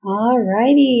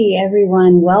Alrighty,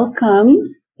 everyone, welcome.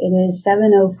 It is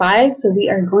 7:05, so we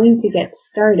are going to get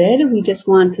started. We just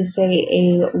want to say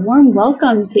a warm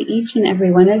welcome to each and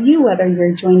every one of you, whether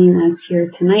you're joining us here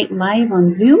tonight live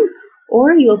on Zoom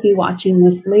or you'll be watching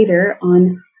this later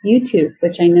on YouTube,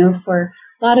 which I know for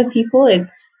a lot of people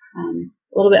it's a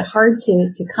little bit hard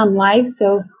to come live,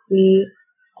 so we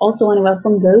also want to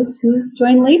welcome those who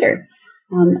join later.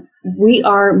 We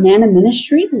are Manna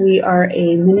Ministry. We are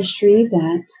a ministry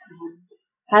that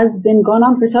has been going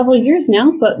on for several years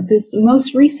now, but this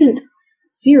most recent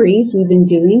series we've been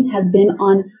doing has been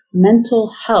on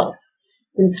mental health.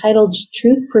 It's entitled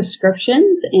Truth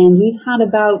Prescriptions, and we've had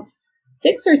about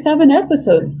 6 or 7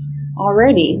 episodes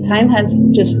already. Time has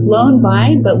just flown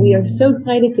by, but we are so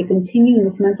excited to continue in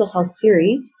this mental health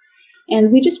series.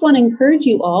 And we just want to encourage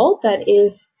you all that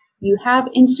if you have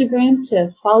Instagram,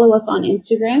 to follow us on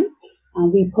Instagram.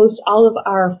 We post all of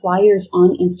our flyers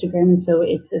on Instagram, and so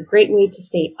it's a great way to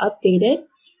stay updated.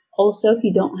 Also, if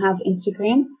you don't have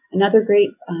Instagram, another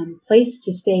great place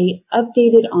to stay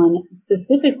updated on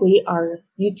specifically our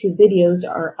YouTube videos,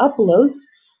 our uploads.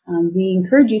 We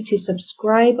encourage you to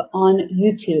subscribe on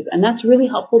YouTube, and that's really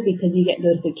helpful because you get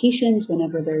notifications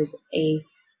whenever there's a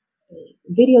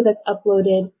video that's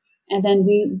uploaded. And then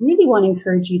we really want to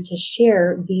encourage you to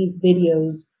share these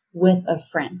videos with a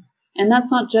friend. And that's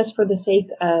not just for the sake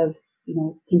of,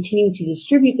 continuing to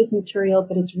distribute this material,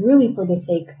 but it's really for the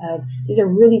sake of, these are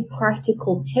really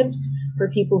practical tips for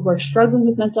people who are struggling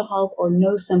with mental health or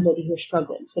know somebody who's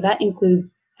struggling. So that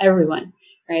includes everyone,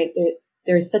 right?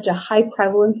 There's such a high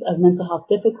prevalence of mental health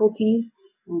difficulties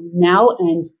now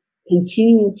and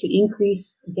continuing to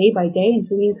increase day by day. And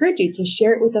so we encourage you to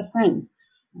share it with a friend.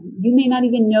 You may not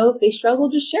even know if they struggle,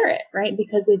 just share it, right?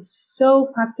 Because it's so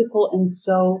practical and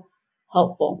so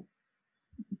helpful.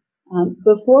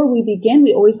 Before we begin,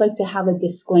 we always like to have a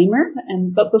disclaimer.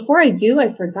 But before I do, I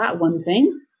forgot one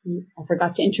thing. I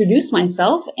forgot to introduce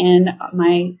myself and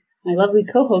my lovely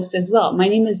co-host as well. My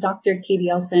name is Dr. Katie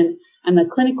Elsen. I'm a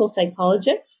clinical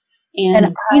psychologist.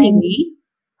 And joining me,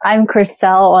 I'm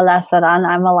Kryssel Olasaran.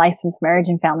 I'm a licensed marriage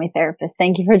and family therapist.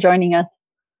 Thank you for joining us.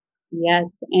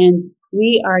 Yes, and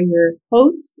we are your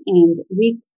hosts, and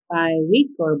week by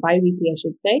week, or bi-weekly, I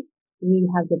should say, we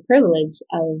have the privilege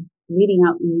of leading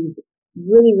out in these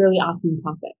really, really awesome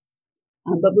topics.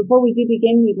 But before we do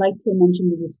begin, we'd like to mention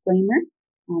the disclaimer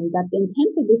that the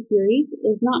intent of this series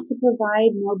is not to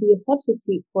provide nor be a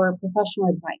substitute for professional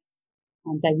advice,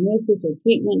 diagnosis, or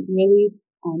treatment. Really,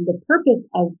 the purpose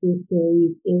of this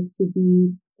series is to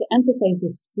emphasize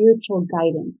the spiritual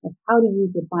guidance of how to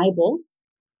use the Bible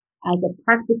as a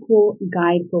practical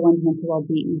guide for one's mental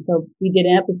well-being. And so we did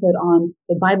an episode on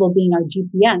the Bible being our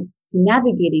GPS to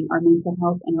navigating our mental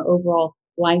health and our overall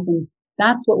life, and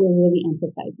that's what we're really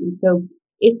emphasizing. So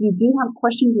if you do have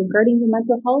questions regarding your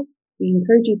mental health, we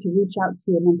encourage you to reach out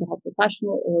to a mental health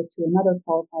professional or to another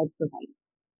qualified provider.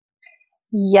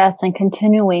 Yes, and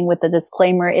continuing with the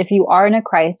disclaimer, if you are in a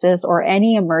crisis or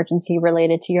any emergency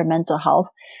related to your mental health,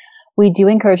 we do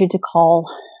encourage you to call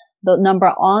the number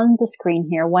on the screen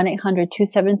here,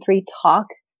 1-800-273-TALK,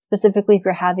 specifically if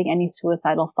you're having any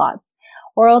suicidal thoughts.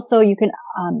 Or also you can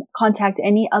contact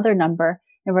any other number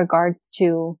in regards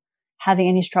to having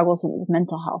any struggles with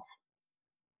mental health.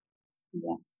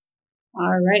 Yes.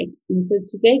 All right. And so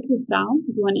today, Kryssel,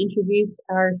 do you want to introduce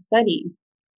our study?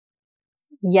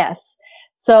 Yes.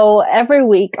 So every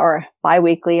week or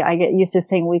bi-weekly, I get used to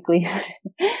saying weekly,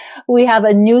 we have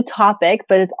a new topic,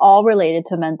 but it's all related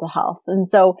to mental health. And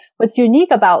so what's unique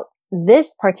about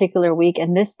this particular week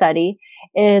and this study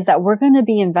is that we're going to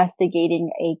be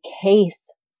investigating a case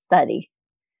study.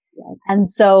 Yes. And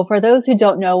so for those who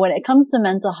don't know, when it comes to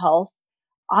mental health,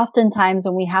 oftentimes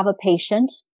when we have a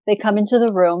patient, they come into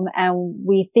the room and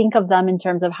we think of them in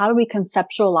terms of how do we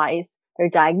conceptualize their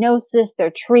diagnosis,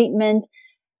 their treatment,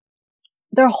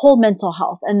 their whole mental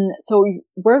health. And so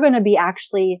we're going to be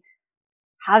actually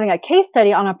having a case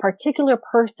study on a particular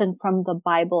person from the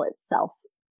Bible itself.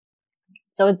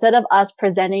 So instead of us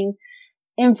presenting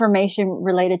information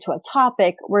related to a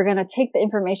topic, we're going to take the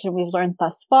information we've learned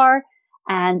thus far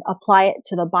and apply it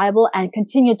to the Bible and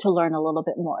continue to learn a little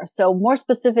bit more. So more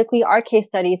specifically, our case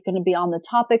study is going to be on the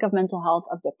topic of mental health,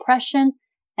 of depression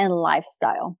and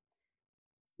lifestyle.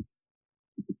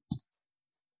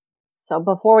 So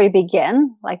before we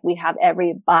begin, like we have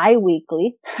every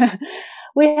bi-weekly,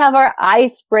 we have our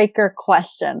icebreaker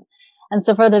question. And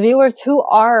so for the viewers who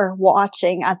are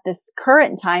watching at this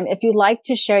current time, if you'd like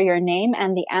to share your name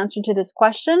and the answer to this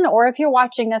question, or if you're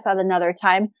watching this at another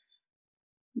time,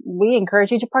 we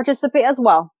encourage you to participate as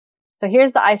well. So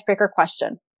here's the icebreaker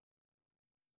question.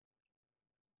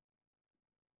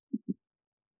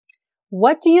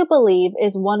 What do you believe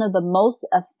is one of the most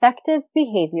effective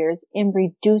behaviors in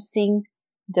reducing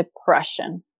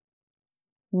depression?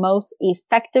 Most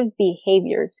effective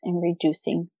behaviors in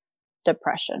reducing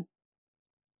depression.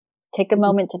 Take a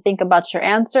moment to think about your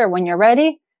answer. When you're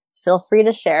ready, feel free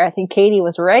to share. I think Katie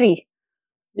was ready.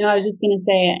 No, I was just going to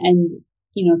say, and,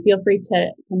 feel free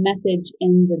to message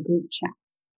in the group chat.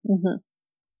 Mm-hmm.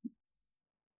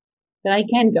 But I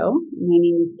can go. My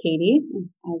name is Katie,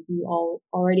 as you all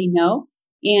already know.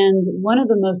 And one of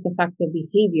the most effective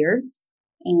behaviors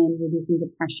in reducing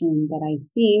depression that I've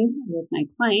seen with my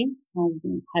clients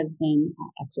has been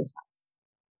exercise.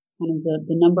 Kind of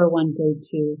the number one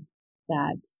go-to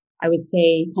that I would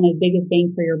say kind of biggest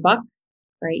bang for your buck,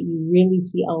 right? You really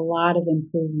see a lot of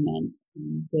improvement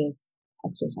with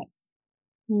exercise.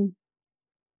 Mm.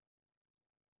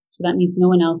 So that means no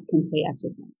one else can say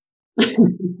exercise.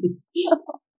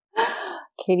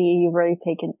 Katie, you've already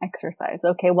taken exercise.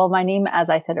 Okay. Well, my name, as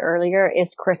I said earlier,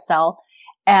 is Kryssel.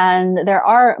 And there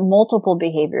are multiple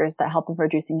behaviors that help in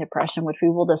reducing depression, which we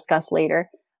will discuss later.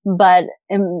 But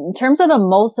in terms of the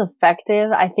most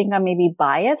effective, I think I may be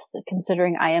biased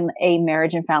considering I am a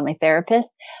marriage and family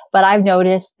therapist. But I've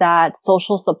noticed that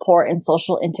social support and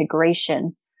social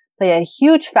integration play a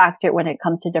huge factor when it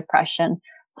comes to depression.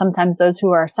 Sometimes those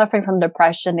who are suffering from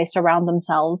depression, they surround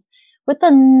themselves with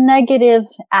a negative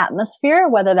atmosphere,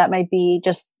 whether that might be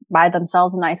just by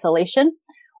themselves in isolation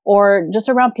or just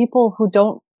around people who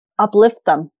don't uplift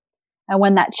them. And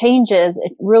when that changes,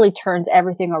 it really turns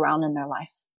everything around in their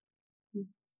life.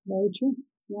 Very true.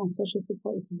 Yeah, social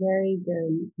support is very,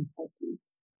 very important.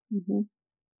 Mm-hmm.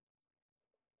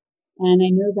 And I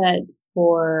know that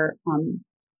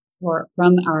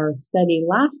from our study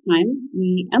last time,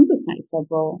 we emphasized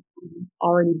several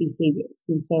already behaviors.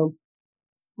 And so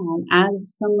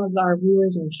as some of our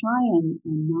viewers are shy and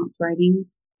not writing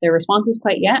their responses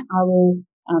quite yet, I will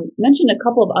mention a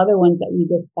couple of other ones that we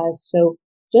discussed. So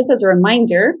just as a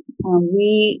reminder,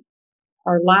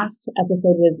 our last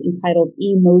episode was entitled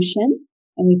Emotion,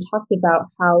 and we talked about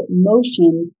how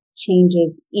motion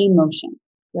changes emotion,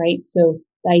 right? So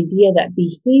the idea that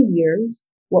behaviors,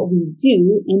 what we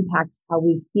do, impacts how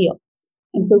we feel.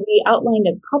 And so we outlined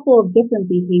a couple of different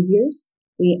behaviors.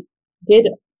 We did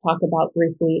talk about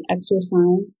briefly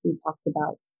exercise. We talked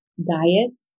about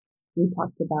diet. We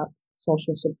talked about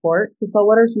social support. So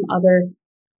what are some other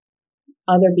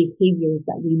behaviors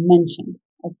that we mentioned?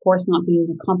 Of course, not being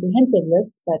a comprehensive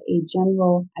list, but a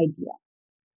general idea.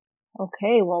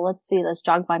 Okay, well, let's see. Let's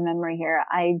jog my memory here.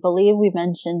 I believe we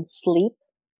mentioned sleep.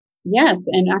 Yes,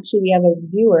 and actually we have a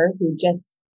viewer who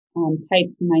just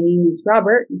typed, "My name is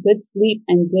Robert, good sleep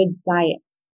and good diet."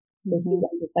 So he's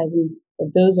emphasizing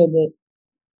that those are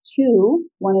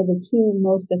one of the two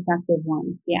most effective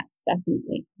ones. Yes,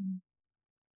 definitely. I'm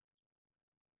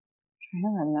trying to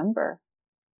remember.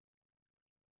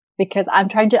 Because I'm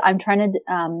trying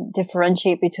to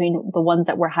differentiate between the ones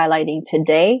that we're highlighting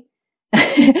today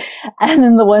and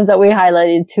then the ones that we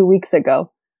highlighted 2 weeks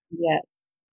ago. Yes.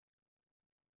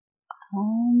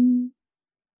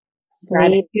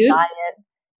 Sleep, diet,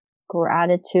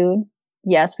 gratitude.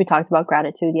 Yes, we talked about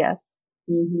gratitude. Yes.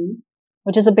 Mm-hmm.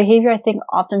 Which is a behavior I think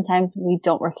oftentimes we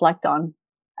don't reflect on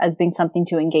as being something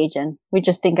to engage in. We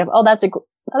just think of,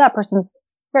 that person's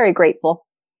very grateful.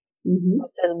 Mm-hmm. It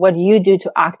says, what do you do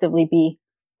to actively be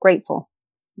grateful?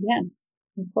 Yes,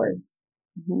 of course.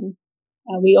 Mm-hmm.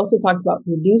 We also talked about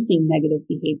reducing negative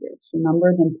behaviors.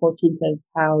 Remember the importance of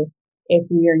how if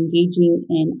we are engaging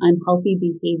in unhealthy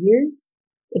behaviors,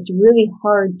 it's really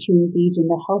hard to engage in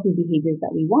the healthy behaviors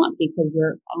that we want because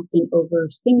we're often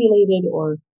overstimulated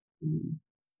or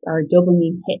our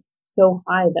dopamine hits so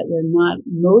high that we're not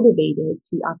motivated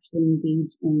to actually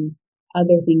engage in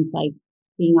other things like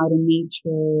being out in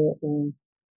nature or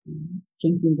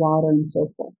drinking water and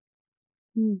so forth.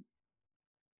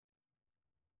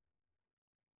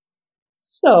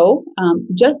 So,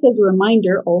 just as a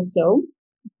reminder also,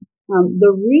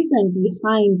 the reason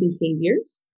behind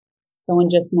behaviors, someone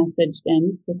just messaged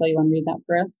in. Kryssel, you want to read that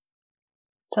for us?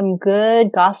 Some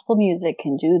good gospel music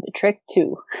can do the trick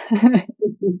too.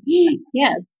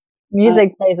 Yes.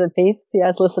 Music plays a piece.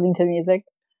 Yes, listening to music.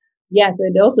 Yes,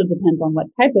 it also depends on what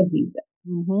type of music.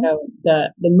 Mm-hmm. So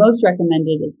the most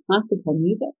recommended is classical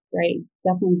music, right?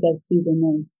 Definitely does soothe the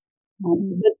nerves.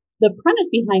 The premise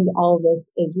behind all of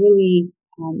this is really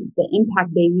the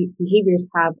impact behaviors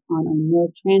have on our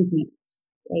neurotransmitters,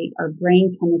 right? Our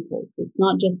brain chemicals. It's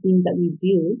not just things that we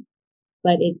do,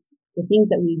 but it's the things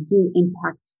that we do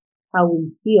impact how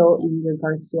we feel in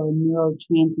regards to our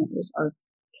neurotransmitters, our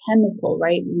chemical,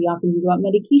 right? We often read about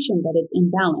medication that it's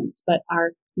imbalanced, but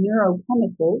our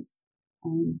neurochemicals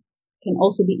can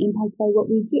also be impacted by what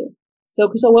we do. So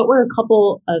what were a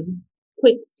couple of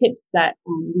quick tips that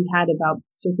we had about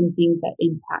certain things that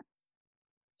impact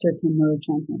certain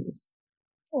neurotransmitters?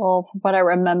 Well, from what I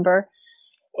remember,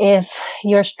 if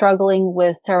you're struggling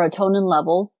with serotonin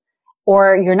levels,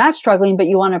 or you're not struggling, but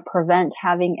you want to prevent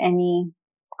having any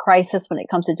crisis when it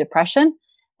comes to depression,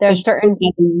 there's certain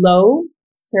low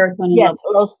serotonin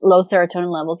levels. Low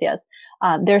serotonin levels. Yes.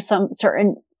 There's some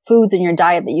certain foods in your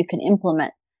diet that you can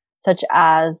implement, such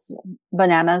as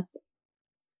bananas.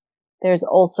 There's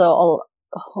also,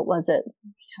 what was it?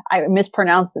 I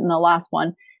mispronounced it in the last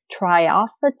one.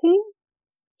 Tryptophan.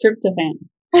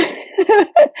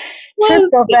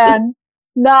 Tryptophan.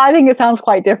 No, I think it sounds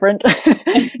quite different.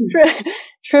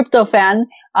 Tryptophan,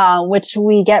 which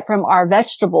we get from our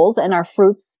vegetables and our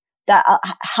fruits, that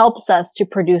helps us to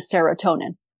produce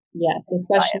serotonin. Yes,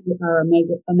 especially our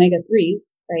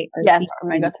omega-3s, right? Yes,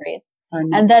 omega-3s.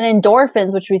 And then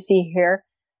endorphins, which we see here,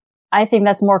 I think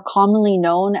that's more commonly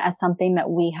known as something that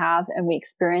we have and we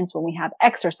experience when we have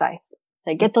exercise.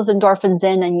 So you get those endorphins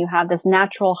in and you have this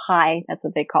natural high. That's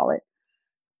what they call it.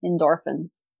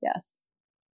 Endorphins. Yes.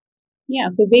 Yeah.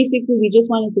 So basically we just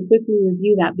wanted to quickly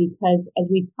review that because as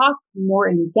we talk more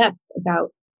in depth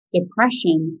about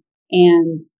depression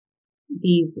and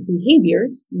these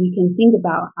behaviors, we can think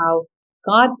about how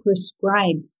God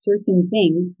prescribed certain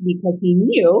things because he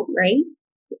knew, right?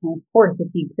 And of course, if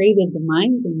he created the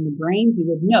mind and the brain, he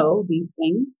would know these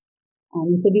things.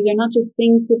 So these are not just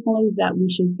things simply that we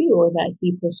should do or that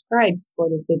he prescribes for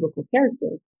this biblical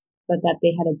character, but that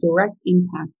they had a direct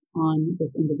impact on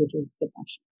this individual's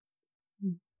depression.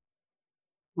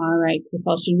 All right,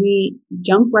 Kryssel, should we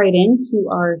jump right into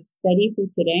our study for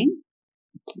today?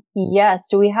 Yes.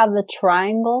 Do we have the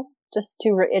triangle just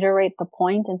to reiterate the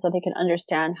point and so they can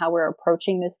understand how we're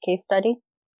approaching this case study?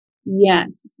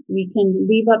 Yes, we can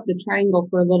leave up the triangle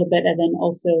for a little bit and then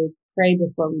also pray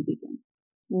before we begin.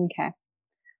 Okay.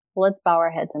 Well, let's bow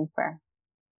our heads in prayer.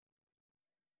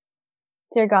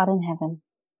 Dear God in heaven,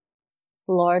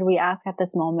 Lord, we ask at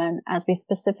this moment, as we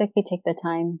specifically take the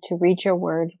time to read your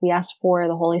word, we ask for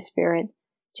the Holy Spirit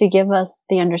to give us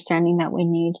the understanding that we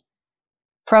need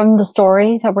from the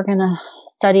story that we're going to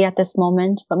study at this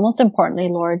moment. But most importantly,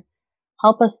 Lord,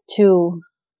 help us to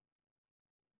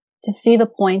see the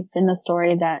points in the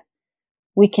story that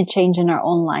we can change in our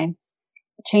own lives.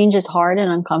 Change is hard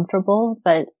and uncomfortable,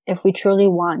 but if we truly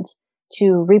want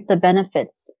to reap the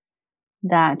benefits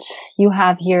that you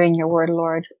have here in your word,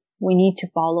 Lord, we need to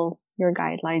follow your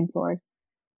guidelines, Lord.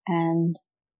 And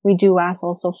we do ask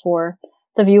also for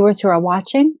the viewers who are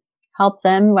watching, help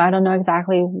them. I don't know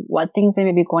exactly what things they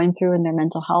may be going through in their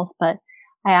mental health, but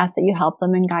I ask that you help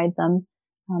them and guide them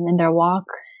in their walk,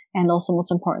 and also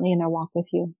most importantly in their walk with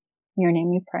you. In your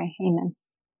name we pray. Amen.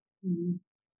 Mm-hmm.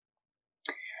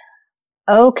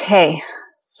 Okay.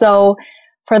 So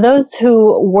for those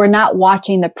who were not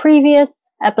watching the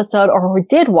previous episode or who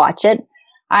did watch it,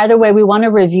 either way, we want to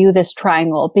review this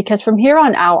triangle because from here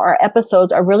on out, our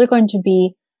episodes are really going to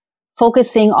be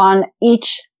focusing on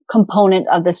each component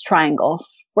of this triangle.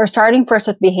 We're starting first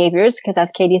with behaviors because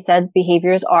as Katie said,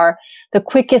 behaviors are the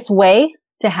quickest way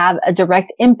to have a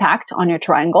direct impact on your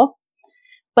triangle.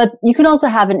 But you can also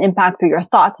have an impact through your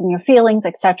thoughts and your feelings,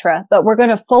 etc. But we're going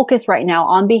to focus right now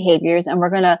on behaviors, and we're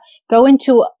going to go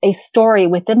into a story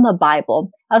within the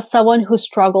Bible of someone who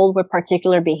struggled with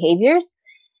particular behaviors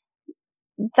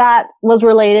that was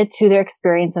related to their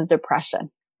experience of depression.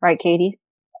 Right, Katie?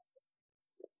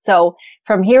 So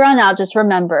from here on out, just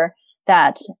remember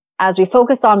that as we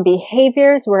focus on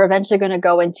behaviors, we're eventually going to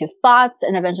go into thoughts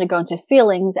and eventually go into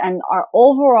feelings. And our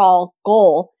overall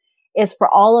goal is for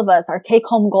all of us, our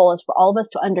take-home goal is for all of us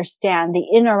to understand the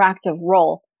interactive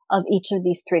role of each of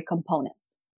these three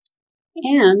components.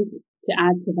 And to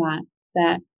add to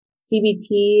that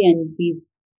CBT and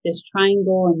this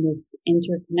triangle and this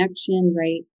interconnection,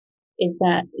 right, is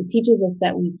that it teaches us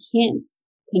that we can't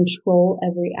control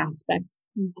every aspect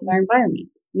of our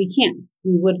environment. We can't.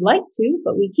 We would like to,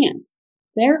 but we can't.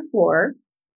 Therefore,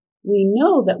 we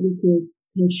know that we can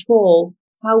control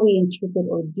how we interpret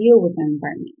or deal with our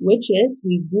environment, which is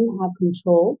we do have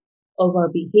control over our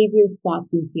behaviors,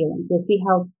 thoughts, and feelings. We'll see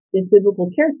how this biblical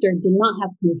character did not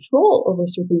have control over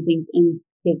certain things in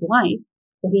his life,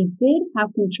 but he did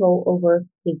have control over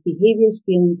his behaviors,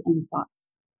 feelings, and thoughts.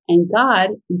 And God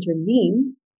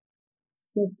intervened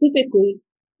specifically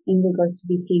in regards to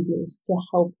behaviors to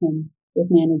help him with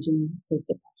managing his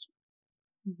depression.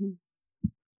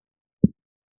 Mm-hmm.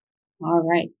 All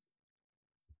right.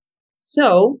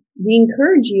 So we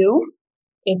encourage you,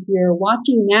 if you're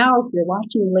watching now, if you're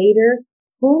watching later,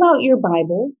 pull out your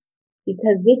Bibles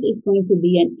because this is going to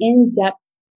be an in-depth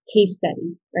case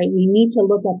study, right? We need to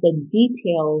look at the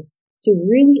details to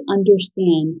really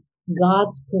understand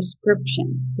God's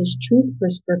prescription, his truth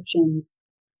prescriptions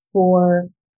for,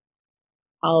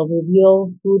 I'll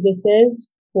reveal who this is,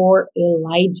 for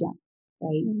Elijah,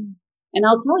 right? And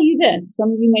I'll tell you this,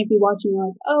 some of you might be watching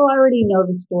like, oh, I already know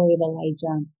the story of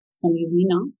Elijah. Some of you may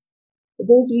not. But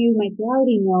those of you who might say, I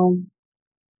already know,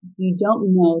 you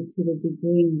don't know to the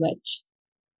degree in which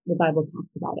the Bible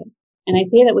talks about it. And I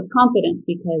say that with confidence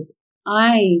because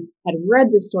I had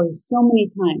read this story so many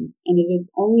times, and it is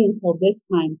only until this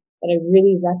time that I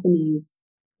really recognize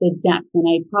the depth. And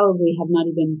I probably have not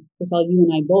even, Kryssel, you and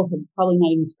I both have probably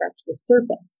not even scratched the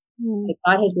surface. Like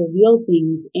God has revealed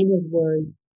things in his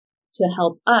word to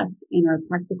help us in our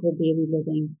practical daily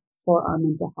living for our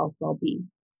mental health well-being.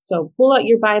 So pull out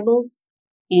your Bibles,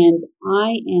 and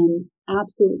I am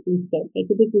absolutely stoked. I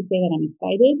typically say that I'm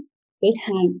excited. This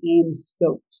time I am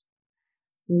stoked.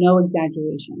 No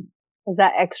exaggeration. Is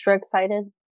that extra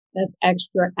excited? That's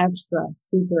extra,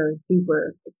 super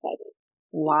duper excited.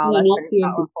 Wow, that's pretty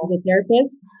powerful. As a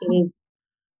therapist,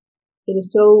 it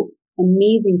is so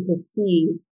amazing to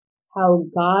see how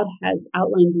God has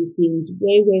outlined these things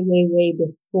way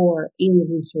before any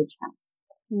research has.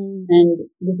 And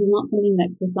this is not something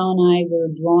that Kryssel and I were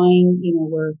drawing,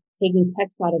 we're taking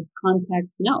text out of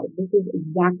context. No, this is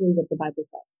exactly what the Bible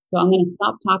says. So I'm going to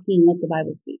stop talking and let the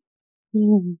Bible speak.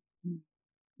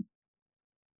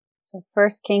 So 1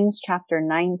 Kings chapter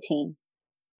 19.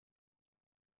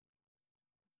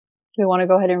 Do we want to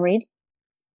go ahead and read?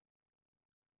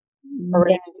 Or we're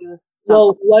going to do some?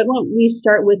 Well, why don't we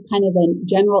start with kind of a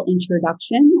general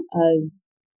introduction of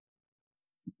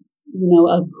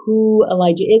who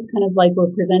Elijah is, kind of like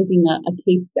we're presenting a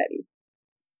case study.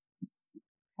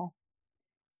 Okay.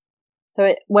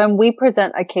 So when we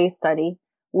present a case study,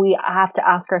 we have to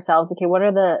ask ourselves, okay, what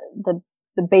are the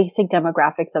basic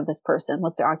demographics of this person?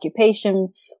 What's their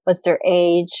occupation? What's their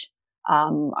age?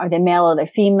 Are they male or are they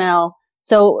female?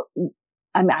 So,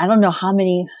 I mean, I don't know how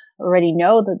many already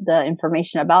know the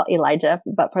information about Elijah,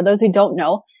 but for those who don't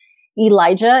know,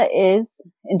 Elijah is,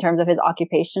 in terms of his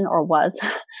occupation, or was,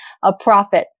 a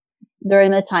prophet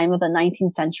during the time of the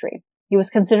 19th century. He was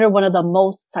considered one of the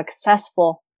most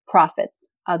successful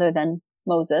prophets other than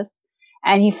Moses.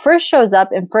 And he first shows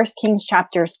up in 1 Kings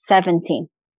chapter 17.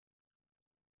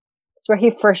 It's where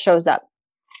he first shows up.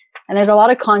 And there's a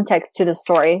lot of context to the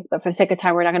story, but for the sake of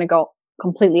time, we're not going to go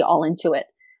completely all into it.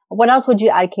 What else would you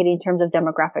add, Katie, in terms of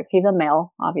demographics? He's a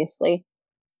male, obviously.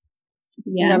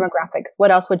 Yes. Demographics.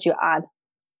 What else would you add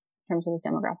in terms of his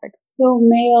demographics? So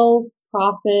male,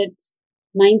 prophet,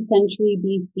 9th century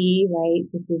BC, right?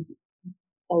 This is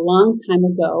a long time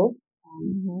ago.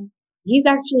 He's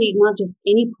actually not just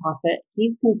any prophet.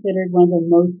 He's considered one of the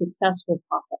most successful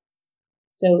prophets.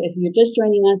 So if you're just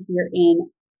joining us, we're in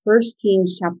 1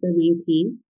 Kings chapter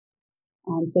 19.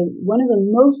 So one of the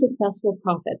most successful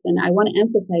prophets, and I want to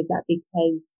emphasize that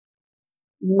because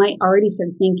you might already start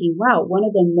thinking, wow, one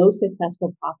of the most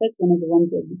successful prophets, one of the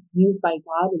ones that are used by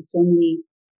God in so many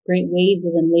great ways,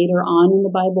 and then later on in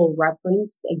the Bible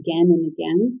referenced again and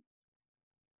again.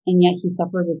 And yet he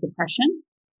suffered with depression.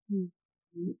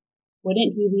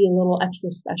 Wouldn't he be a little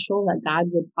extra special that God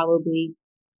would probably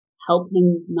help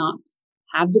him not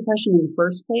have depression in the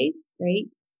first place, right?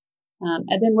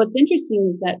 And then what's interesting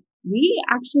is that we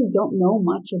actually don't know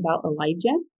much about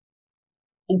Elijah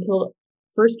until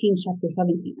 1 Kings chapter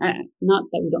 17. Not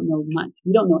that we don't know much.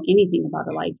 We don't know anything about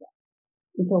Elijah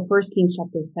until 1 Kings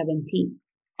chapter 17.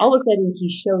 All of a sudden he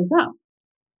shows up.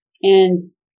 And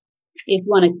if you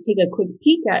want to take a quick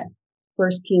peek at 1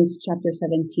 Kings chapter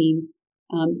 17,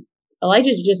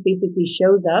 Elijah just basically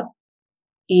shows up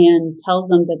and tells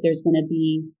them that there's going to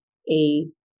be a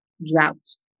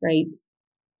drought, right?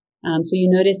 So you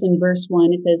notice in verse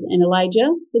 1, it says, and Elijah,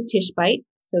 the Tishbite,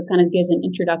 so it kind of gives an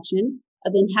introduction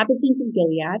of the inhabitants of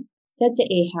Gilead, said to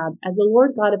Ahab, as the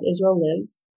Lord God of Israel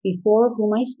lives, before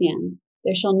whom I stand,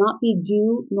 there shall not be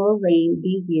dew nor rain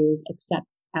these years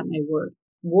except at my word.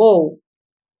 Whoa.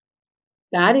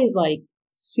 That is like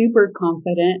super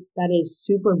confident. That is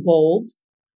super bold.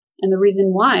 And the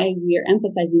reason why we are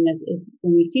emphasizing this is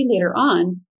when we see later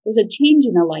on, there's a change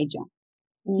in Elijah.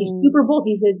 He's super bold.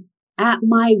 He says, at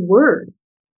my word.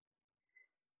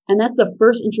 And that's the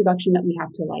first introduction that we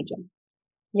have to Elijah.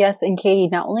 Yes. And Katie,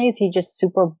 not only is he just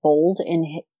super bold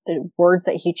in the words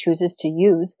that he chooses to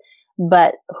use,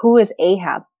 but who is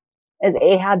Ahab? Is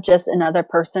Ahab just another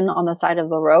person on the side of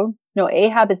the road? No,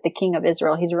 Ahab is the king of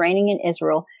Israel. He's reigning in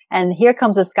Israel. And here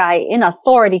comes this guy in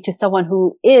authority to someone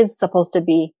who is supposed to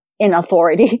be in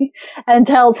authority and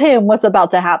tells him what's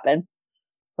about to happen.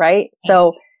 Right?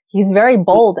 So he's very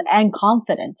bold and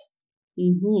confident.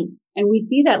 And we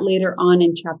see that later on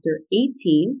in chapter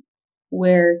 18,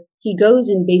 where he goes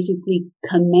and basically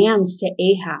commands to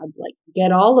Ahab, like,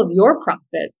 get all of your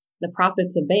prophets, the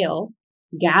prophets of Baal,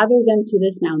 gather them to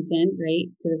this mountain,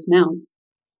 right? To this mount,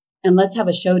 and let's have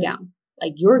a showdown,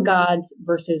 like your gods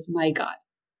versus my God.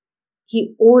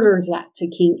 He orders that to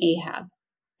King Ahab,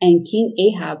 and King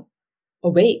Ahab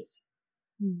obeys.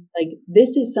 Like,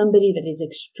 this is somebody that is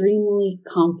extremely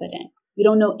confident. We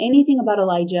don't know anything about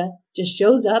Elijah, just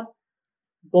shows up,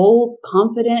 bold,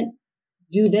 confident.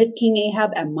 Do this, King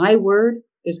Ahab, at my word.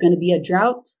 There's going to be a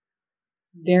drought.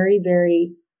 Very,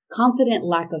 very confident,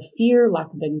 lack of fear,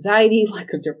 lack of anxiety,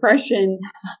 lack of depression.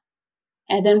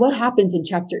 And then what happens in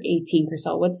chapter 18,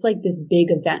 Kryssel? What's like this big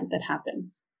event that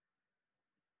happens?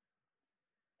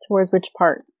 Towards which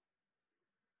part?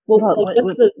 Well, like,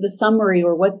 what's the summary,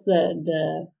 or what's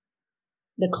the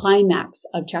climax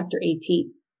of chapter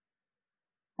 18?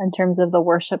 In terms of the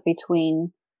worship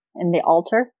in the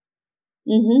altar?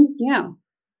 Yeah.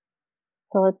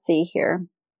 So let's see here.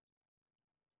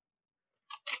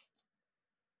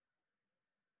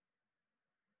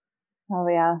 Oh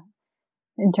yeah.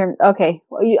 Okay.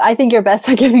 Well, I think you're best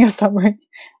at giving a summary.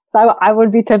 So I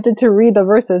would be tempted to read the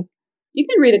verses. You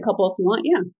can read a couple if you want.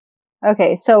 Yeah.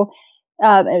 Okay. So,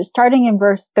 starting in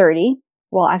verse 30,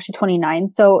 well, actually 29.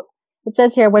 So it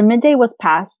says here, when midday was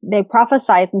past, they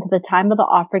prophesied into the time of the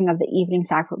offering of the evening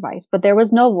sacrifice, but there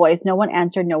was no voice. No one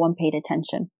answered. No one paid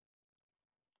attention.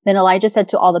 Then Elijah said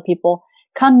to all the people,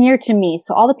 come near to me.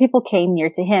 So all the people came near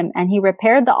to him, and he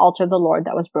repaired the altar of the Lord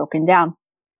that was broken down.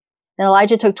 Then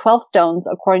Elijah took 12 stones,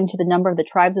 according to the number of the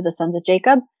tribes of the sons of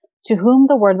Jacob, to whom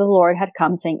the word of the Lord had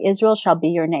come, saying, Israel shall be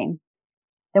your name.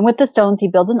 Then with the stones he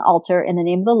built an altar in the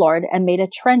name of the Lord, and made a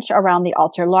trench around the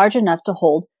altar large enough to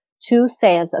hold 2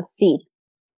 seahs of seed.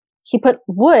 He put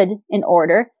wood in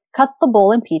order, cut the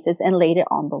bowl in pieces, and laid it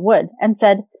on the wood, and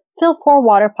said, fill 4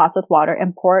 water pots with water,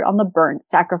 and pour it on the burnt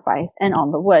sacrifice and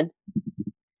on the wood.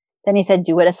 Then he said,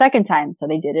 do it a second time. So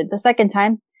they did it the second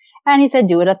time. And he said,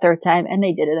 do it a third time. And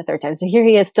they did it a third time. So here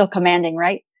he is still commanding,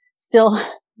 right? Still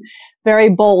very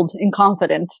bold and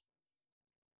confident.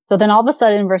 So then all of a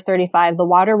sudden, in verse 35, the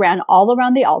water ran all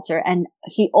around the altar, and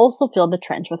he also filled the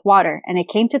trench with water. And it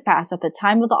came to pass at the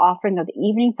time of the offering of the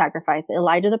evening sacrifice, that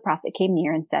Elijah the prophet came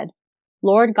near and said,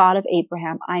 Lord God of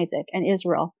Abraham, Isaac, and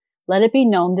Israel, let it be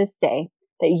known this day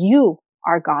that you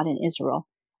are God in Israel,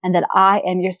 and that I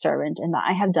am your servant, and that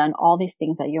I have done all these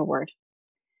things at your word.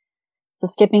 So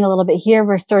skipping a little bit here,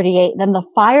 verse 38, then the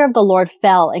fire of the Lord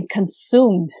fell and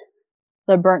consumed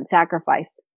the burnt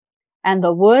sacrifice, and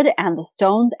the wood, and the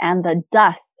stones, and the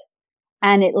dust,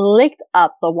 and it licked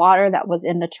up the water that was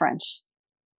in the trench.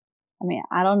 I mean,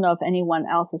 I don't know if anyone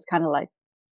else is kind of like,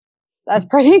 that's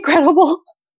pretty incredible.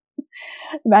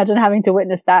 Imagine having to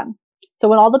witness that. So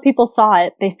when all the people saw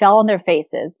it, they fell on their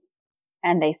faces,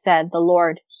 and they said, the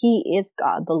Lord, he is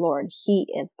God. The Lord, he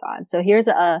is God. So here's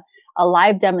a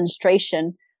live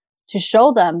demonstration to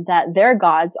show them that their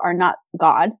gods are not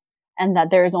God, and that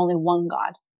there is only one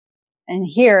God. And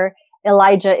here,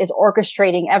 Elijah is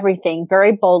orchestrating everything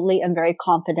very boldly and very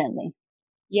confidently.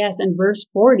 Yes, and verse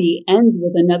 40 ends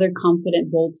with another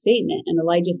confident, bold statement. And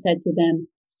Elijah said to them,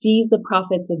 seize the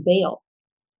prophets of Baal.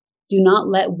 Do not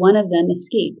let one of them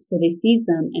escape. So they seized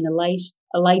them, and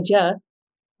Elijah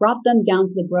brought them down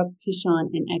to the brook Kishon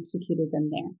and executed them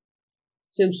there.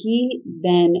 So he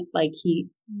then,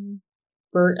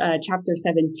 for chapter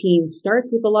 17,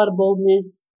 starts with a lot of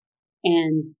boldness,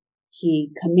 and he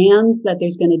commands that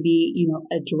there's going to be,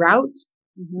 a drought.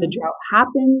 The drought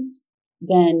happens.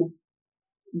 Then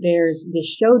there's this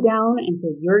showdown and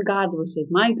says, your gods versus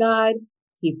my God.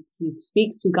 He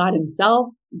speaks to God himself.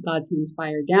 God sends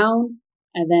fire down.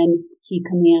 And then he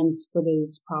commands for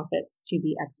those prophets to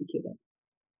be executed.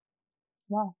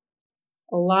 Wow.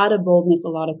 A lot of boldness, a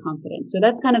lot of confidence. So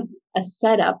that's kind of a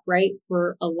setup, right,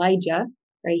 for Elijah,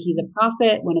 right? He's a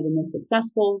prophet, one of the most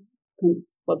successful,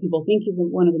 what people think is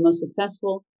one of the most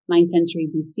successful, 9th century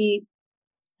BC.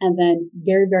 And then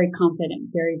very, very confident,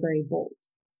 very, very bold.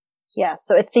 Yes.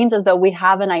 So it seems as though we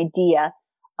have an idea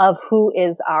of who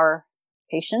is our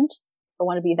patient. I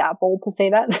want to be that bold to say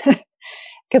that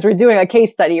because we're doing a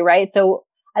case study, right? So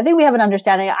I think we have an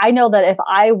understanding. I know that if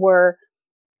I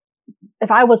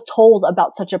was told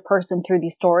about such a person through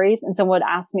these stories, and someone would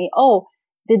ask me,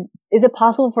 is it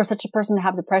possible for such a person to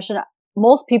have depression?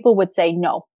 Most people would say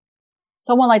no.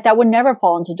 Someone like that would never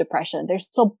fall into depression. They're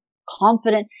so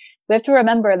confident. We have to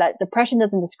remember that depression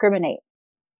doesn't discriminate.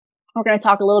 We're going to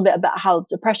talk a little bit about how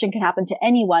depression can happen to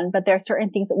anyone, but there are certain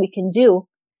things that we can do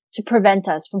to prevent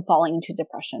us from falling into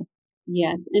depression.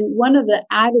 Yes. And one of the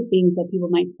added things that people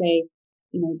might say,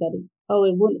 that oh,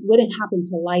 it wouldn't happen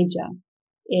to Elijah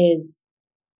is,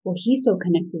 well, he's so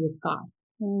connected with God.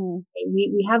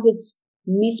 We have this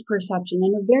misperception,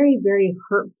 and a very, very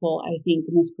hurtful, I think,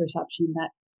 misperception that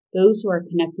those who are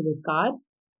connected with God,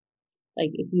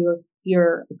 like if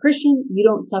you're a Christian, you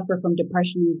don't suffer from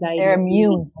depression, anxiety, they're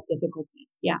immune.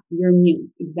 Difficulties. Yeah, you're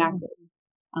immune. Exactly.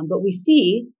 But we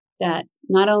see that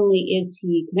not only is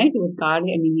he connected with God,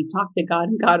 I mean, he talked to God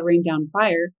and God rained down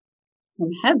fire from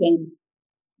heaven,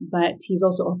 but he's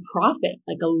also a prophet,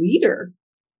 like a leader.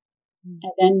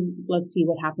 And then let's see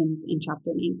what happens in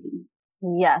chapter 19.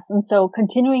 Yes. And so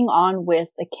continuing on with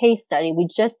the case study, we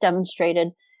just demonstrated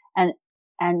and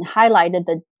highlighted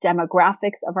the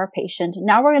demographics of our patient.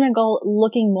 Now we're going to go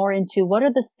looking more into what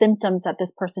are the symptoms that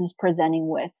this person is presenting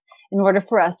with in order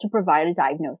for us to provide a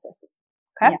diagnosis.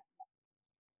 Okay. Yeah.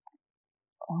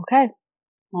 Okay.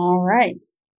 All right.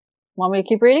 Want me to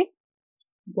keep reading?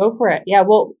 Go for it. Yeah.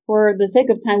 Well, for the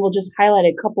sake of time, we'll just highlight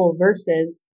a couple of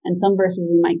verses, and some verses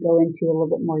we might go into a little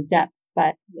bit more depth,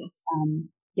 but yes.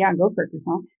 Yeah, go for it,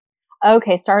 Kryssel.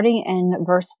 Okay. Starting in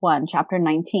verse 1, chapter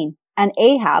 19. And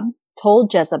Ahab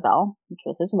told Jezebel, which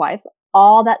was his wife,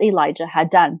 all that Elijah had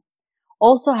done.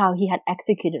 Also how he had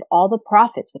executed all the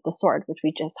prophets with the sword, which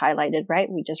we just highlighted, right?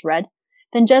 We just read.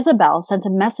 Then Jezebel sent a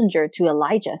messenger to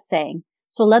Elijah saying,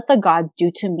 so let the gods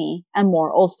do to me and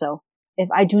more also, if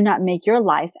I do not make your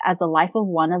life as the life of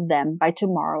one of them by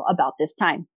tomorrow about this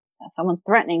time. Now, someone's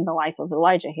threatening the life of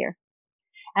Elijah here.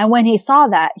 And when he saw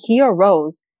that, he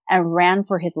arose and ran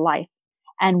for his life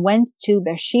and went to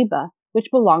Beersheba,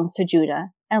 which belongs to Judah,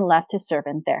 and left his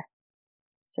servant there.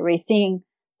 So we're seeing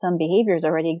some behaviors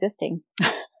already existing,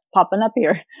 popping up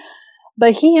here.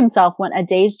 But he himself went a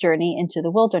day's journey into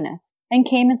the wilderness and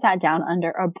came and sat down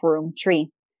under a broom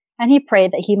tree. And he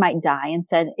prayed that he might die and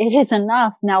said, it is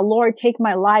enough. Now, Lord, take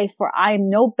my life, for I am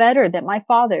no better than my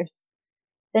fathers.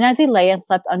 Then as he lay and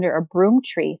slept under a broom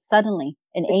tree, suddenly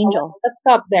an angel. Let's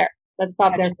stop there. Let's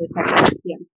stop there for a second.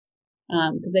 Yeah.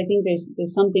 Because I think there's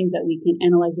some things that we can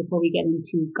analyze before we get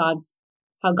into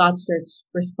how God starts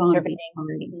responding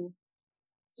already.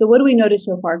 So what do we notice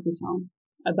so far, Kryssel,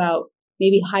 about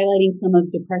maybe highlighting some of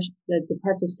the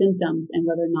depressive symptoms and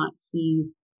whether or not he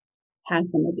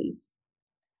has some of these?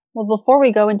 Well, before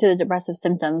we go into the depressive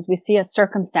symptoms, we see a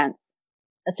circumstance,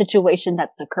 a situation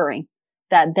that's occurring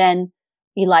that then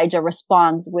Elijah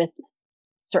responds with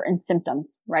certain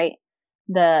symptoms, right?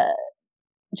 The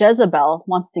Jezebel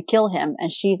wants to kill him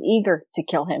and she's eager to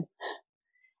kill him.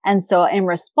 And so in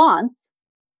response,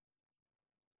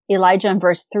 Elijah in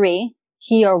verse 3,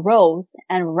 he arose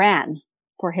and ran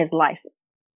for his life.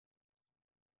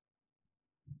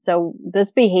 So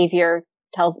this behavior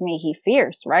tells me he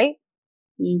fears, right?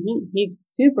 Mm-hmm. He's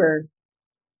super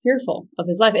fearful of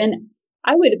his life. And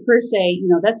I would first say,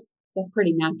 that's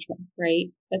pretty natural, right?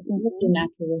 That's a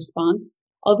natural response.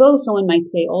 Although someone might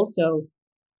say also,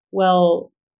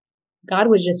 well, God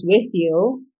was just with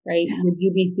you, right? Yeah. Would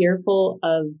you be fearful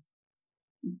of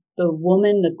the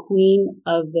woman, the queen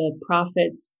of the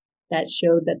prophets that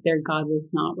showed that their God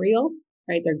was not real,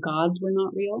 right? Their gods were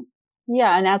not real.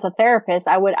 Yeah. And as a therapist,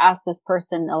 I would ask this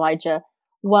person, Elijah,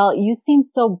 well, you seem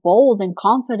so bold and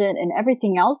confident in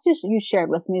everything else you shared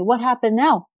with me. What happened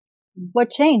now? What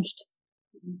changed?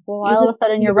 Well, all of a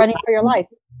sudden you're running for your life.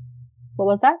 What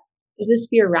was that? Is this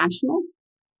fear rational?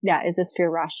 Yeah. Is this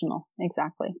fear rational?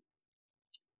 Exactly.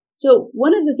 So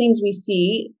one of the things we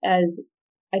see as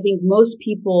I think most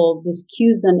people, this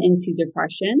cues them into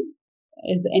depression.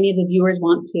 If any of the viewers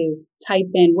want to type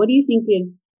in, what do you think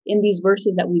is in these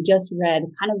verses that we just read,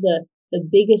 kind of the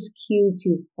biggest cue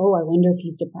to, oh, I wonder if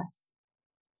he's depressed?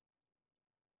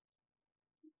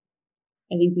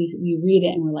 I think we read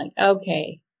it and we're like,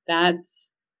 okay,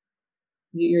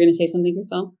 you're going to say something,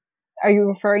 Kryssel? Are you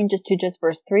referring just to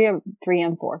verse 3 or 3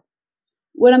 and 4?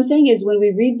 What I'm saying is when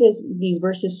we read these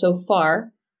verses so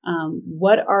far,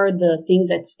 what are the things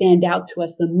that stand out to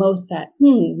us the most that,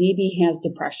 maybe he has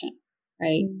depression,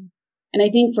 right? Mm-hmm. And I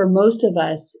think for most of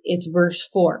us, it's verse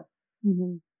 4.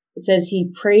 Mm-hmm. It says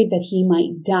he prayed that he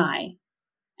might die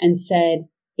and said,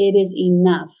 it is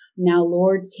enough. Now,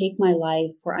 Lord, take my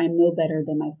life, for I am no better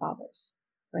than my fathers,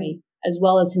 right? As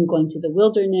well as him going to the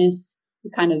wilderness,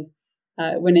 kind of,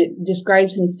 when it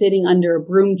describes him sitting under a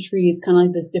broom tree, it's kind of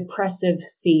like this depressive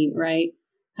scene, right?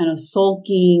 Kind of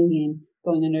sulking and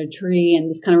going under a tree. And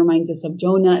this kind of reminds us of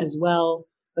Jonah as well,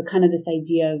 but kind of this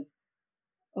idea of,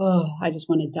 oh, I just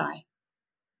want to die.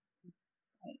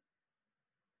 Right.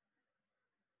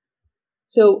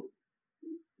 So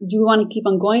do you want to keep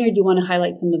on going or do you want to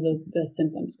highlight some of the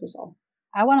symptoms, Kryssel?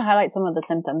 I want to highlight some of the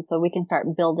symptoms so we can start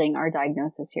building our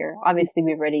diagnosis here. Obviously,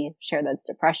 we've already shared that's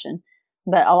depression.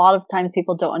 But a lot of times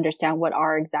people don't understand what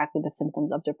are exactly the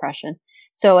symptoms of depression.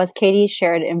 So as Katie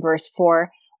shared in verse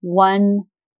 4, one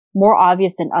more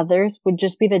obvious than others would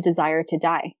just be the desire to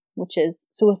die, which is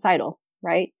suicidal,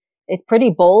 right? It's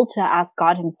pretty bold to ask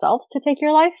God himself to take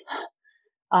your life.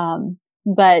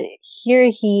 But here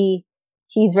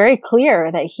he's very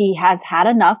clear that he has had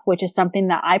enough, which is something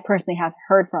that I personally have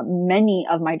heard from many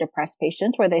of my depressed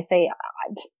patients where they say,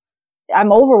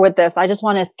 I'm over with this. I just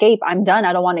want to escape. I'm done.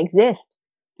 I don't want to exist.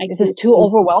 This is too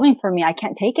overwhelming for me. I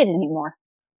can't take it anymore.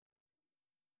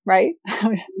 Right?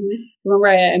 Remember,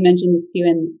 I mentioned this to you,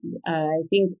 and I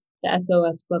think the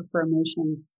SOS book for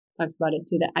emotions talks about it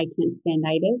too, that I can't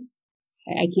stand-itis.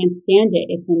 I can't stand it.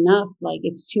 It's enough. Like,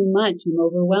 it's too much. I'm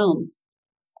overwhelmed.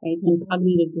 Right? Some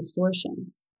cognitive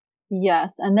distortions.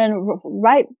 Yes. And then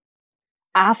right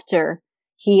after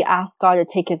he asked God to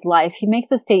take his life, he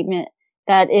makes a statement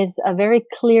that is a very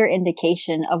clear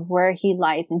indication of where he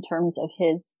lies in terms of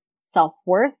his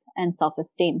self-worth and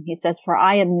self-esteem. He says, for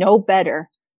I am no better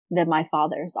than my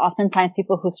fathers. Oftentimes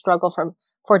people who struggle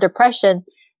for depression,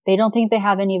 they don't think they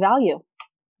have any value.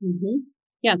 Mm-hmm.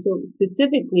 Yeah. So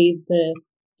specifically the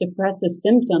depressive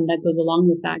symptom that goes along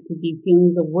with that could be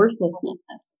feelings of worthlessness,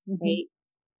 right?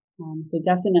 So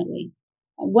definitely.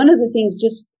 One of the things,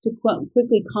 just to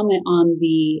quickly comment on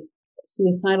the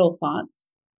suicidal thoughts,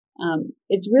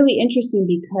 it's really interesting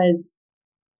because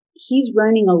he's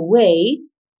running away,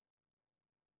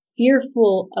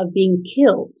 fearful of being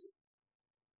killed.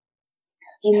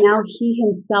 And now he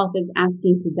himself is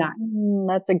asking to die.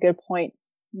 That's a good point.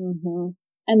 Mm-hmm.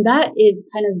 And that is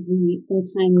kind of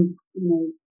sometimes,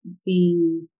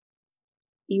 the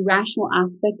irrational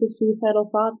aspect of suicidal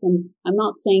thoughts. And I'm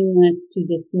not saying this to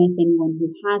dismiss anyone who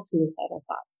has suicidal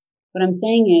thoughts. What I'm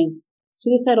saying is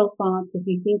suicidal thoughts, if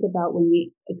you think about when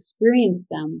we experience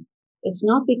them, it's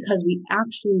not because we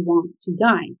actually want to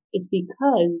die. It's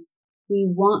because we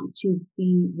want to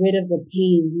be rid of the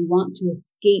pain. We want to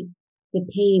escape the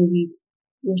pain.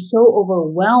 We're so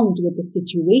overwhelmed with the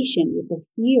situation, with the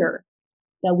fear,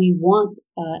 that we want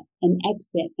an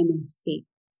exit and an escape.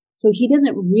 So he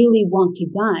doesn't really want to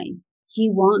die. He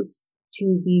wants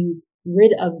to be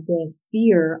rid of the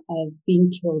fear of being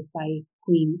killed by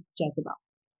Queen Jezebel.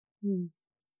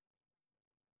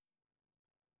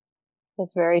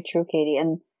 That's very true, Katie.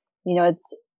 And,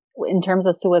 it's in terms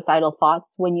of suicidal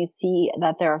thoughts, when you see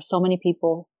that there are so many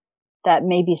people that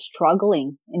may be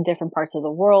struggling in different parts of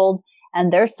the world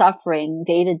and they're suffering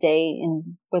day to day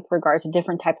with regards to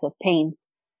different types of pains,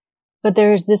 but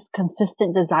there's this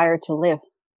consistent desire to live.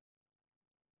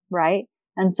 Right?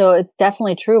 And so it's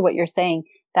definitely true what you're saying,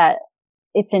 that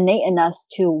it's innate in us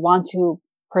to want to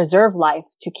preserve life,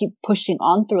 to keep pushing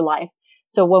on through life.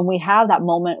 So when we have that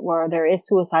moment where there is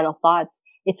suicidal thoughts,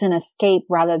 it's an escape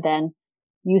rather than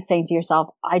you saying to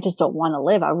yourself, I just don't want to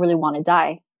live. I really want to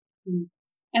die.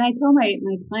 And I tell my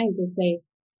clients, I say,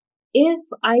 if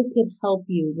I could help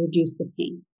you reduce the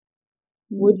pain,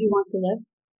 would you want to live?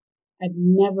 I've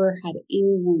never had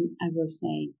anyone ever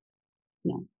say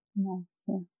no. No.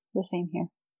 Yeah. The same here.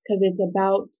 Because it's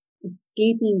about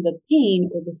escaping the pain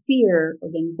or the fear or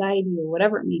the anxiety or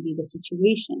whatever it may be, the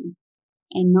situation,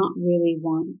 and not really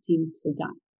wanting to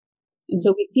die. And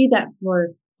so we see that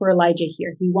for Elijah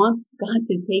here. He wants God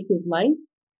to take his life,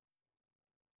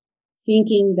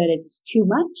 thinking that it's too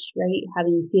much, right?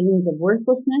 Having feelings of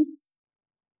worthlessness,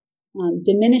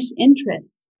 diminished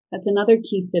interest. That's another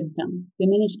key symptom.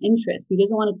 Diminished interest. He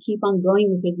doesn't want to keep on going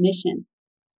with his mission.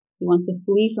 He wants to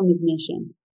flee from his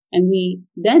mission. And we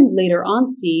then later on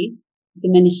see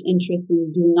diminished interest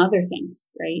in doing other things,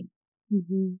 right?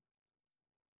 Mm-hmm.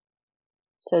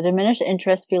 So diminished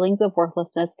interest, feelings of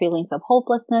worthlessness, feelings of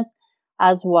hopelessness,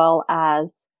 as well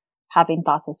as having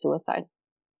thoughts of suicide.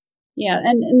 Yeah.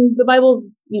 And the Bible's,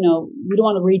 we don't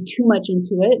want to read too much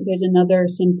into it. There's another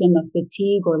symptom of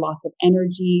fatigue or loss of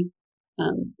energy.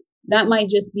 That might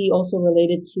just be also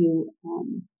related to,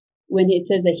 when it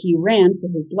says that he ran for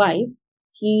his life,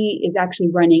 he is actually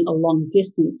running a long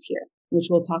distance here, which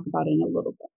we'll talk about in a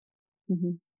little bit.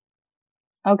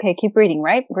 Mm-hmm. Okay, keep reading,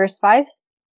 right? Verse 5?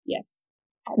 Yes.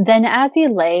 Then as he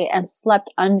lay and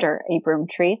slept under a broom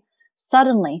tree,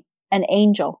 suddenly an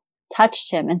angel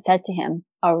touched him and said to him,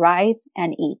 Arise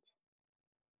and eat.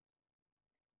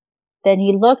 Then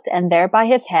he looked, and there by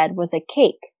his head was a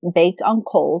cake baked on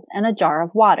coals and a jar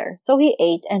of water. So he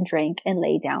ate and drank and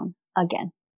lay down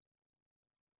again.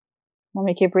 Want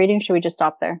me to keep reading? Should we just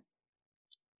stop there?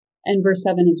 And verse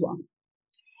 7 as well.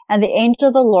 And the angel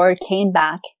of the Lord came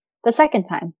back the second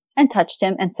time and touched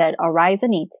him and said, Arise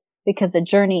and eat, because the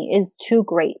journey is too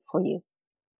great for you.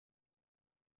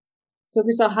 So,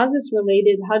 Kryssel, how's this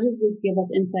related? How does this give us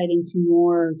insight into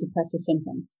more depressive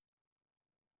symptoms?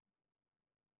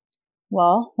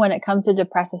 Well, when it comes to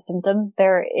depressive symptoms,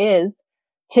 there is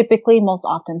typically, most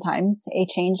oftentimes, a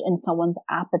change in someone's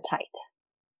appetite.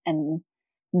 And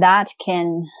that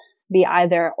can be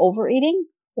either overeating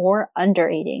or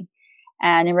undereating.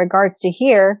 And in regards to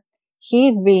here,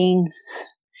 he's being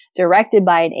directed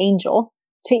by an angel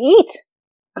to eat.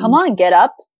 Come on, get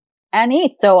up and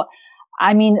eat. So,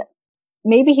 I mean,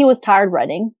 maybe he was tired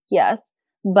running, yes,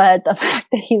 but the fact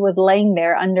that he was laying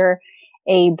there under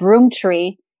a broom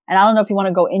tree, and I don't know if you want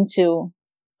to go into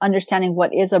understanding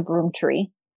what is a broom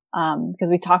tree, because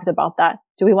we talked about that.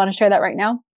 Do we want to share that right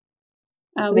now?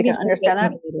 We can understand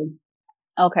that.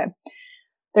 Okay.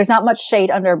 There's not much shade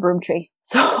under a broom tree.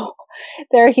 So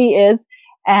there he is.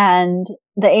 And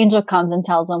the angel comes and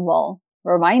tells him,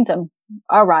 reminds him,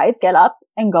 arise, get up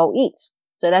and go eat.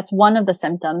 So that's one of the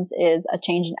symptoms, is a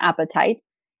change in appetite.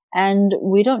 And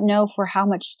we don't know for how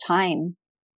much time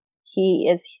he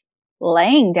is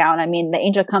laying down. I mean, the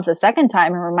angel comes a second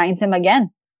time and reminds him again,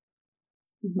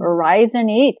 arise and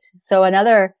eat. So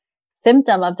another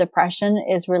symptom of depression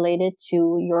is related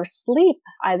to your sleep.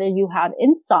 Either you have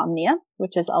insomnia,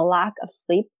 which is a lack of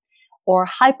sleep, or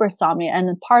hypersomnia.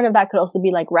 And part of that could also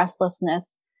be like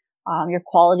restlessness. Your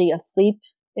quality of sleep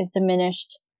is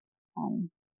diminished.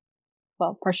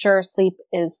 Well, for sure, sleep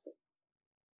is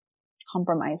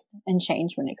compromised and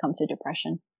changed when it comes to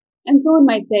depression. And someone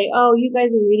might say, oh, you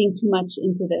guys are reading too much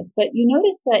into this. But you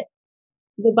notice that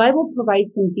the Bible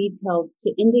provides some detail to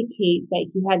indicate that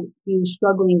he was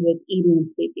struggling with eating and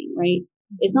sleeping, right?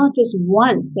 It's not just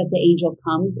once that the angel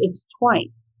comes, it's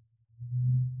twice.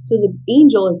 So the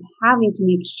angel is having to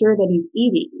make sure that he's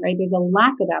eating, right? There's a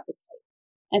lack of appetite.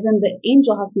 And then the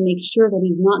angel has to make sure that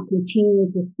he's not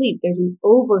continuing to sleep. There's an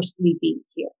oversleeping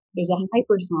here. There's a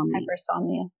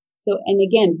hypersomnia. So, and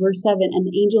again, verse 7, and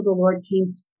the angel of the Lord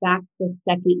came back the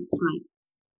second time.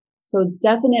 So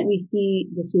definitely see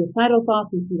the suicidal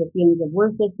thoughts. We see the feelings of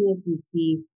worthlessness. We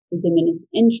see the diminished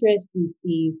interest. We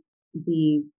see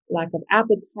the lack of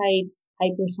appetite,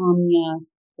 hypersomnia,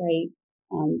 right?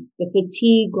 The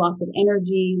fatigue, loss of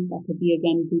energy. That could be,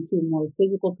 again, due to a more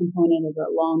physical component of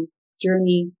a long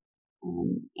journey.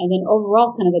 And then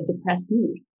overall kind of a depressed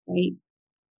mood, right?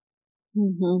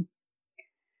 Mm-hmm.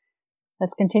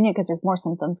 Let's continue because there's more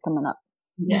symptoms coming up.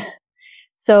 Yeah.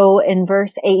 So in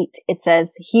verse 8, it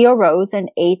says, he arose and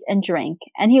ate and drank,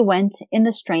 and he went in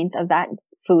the strength of that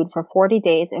food for 40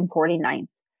 days and 40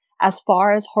 nights, as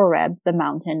far as Horeb, the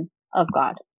mountain of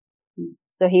God.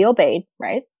 So he obeyed,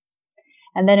 right?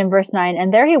 And then in verse 9,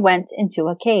 and there he went into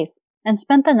a cave and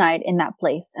spent the night in that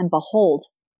place. And behold,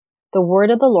 the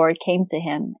word of the Lord came to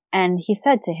him, and he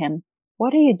said to him,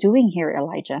 what are you doing here,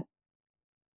 Elijah?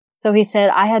 So he said,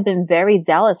 I have been very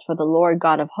zealous for the Lord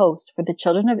God of hosts, for the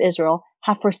children of Israel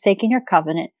have forsaken your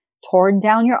covenant, torn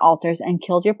down your altars, and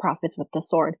killed your prophets with the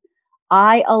sword.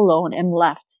 I alone am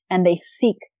left, and they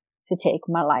seek to take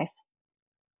my life.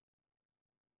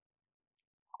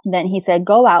 Then he said,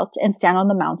 go out and stand on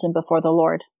the mountain before the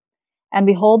Lord. And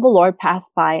behold, the Lord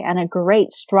passed by, and a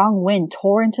great strong wind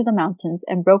tore into the mountains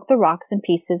and broke the rocks in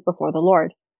pieces before the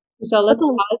Lord. So let's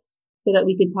pause so that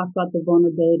we can talk about the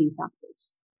vulnerability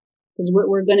factors. Because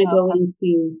we're going to go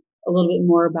into a little bit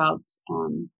more about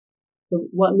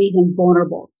what made him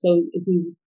vulnerable. So if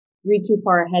we read too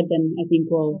far ahead, then I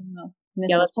think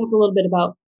let's talk a little bit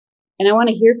about, and I want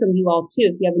to hear from you all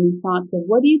too, if you have any thoughts of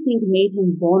what do you think made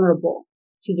him vulnerable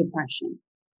to depression,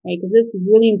 right? Because it's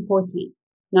really important.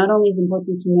 Not only is it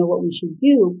important to know what we should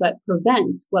do, but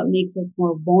prevent what makes us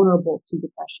more vulnerable to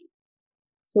depression.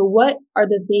 So what are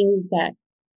the things that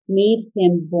made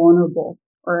him vulnerable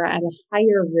or at a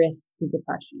higher risk to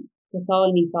depression? Kryssel,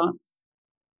 any thoughts?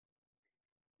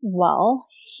 Well,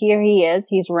 here he is.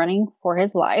 He's running for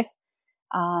his life.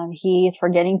 He's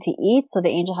forgetting to eat, so the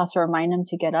angel has to remind him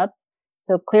to get up.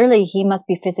 So clearly he must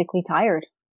be physically tired,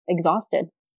 exhausted.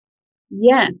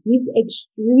 Yes, he's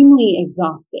extremely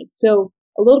exhausted. So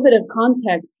a little bit of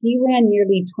context, he ran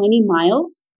nearly 20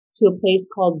 miles to a place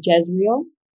called Jezreel.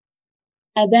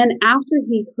 And then after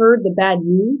he heard the bad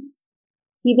news,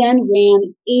 he then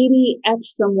ran 80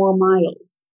 extra more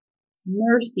miles.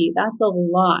 Mercy, that's a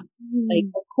lot. Like,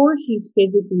 of course he's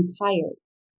physically tired.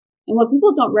 And what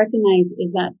people don't recognize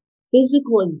is that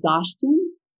physical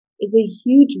exhaustion is a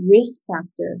huge risk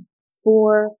factor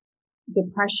for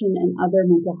depression and other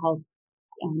mental health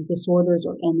disorders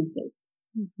or illnesses.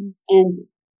 And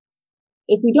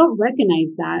if we don't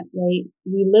recognize that, right,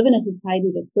 we live in a society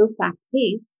that's so fast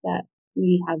paced that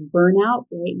we have burnout,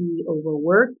 right? We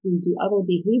overwork, we do other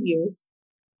behaviors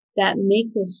that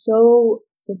makes us so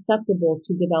susceptible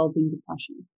to developing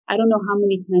depression. I don't know how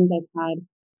many times I've had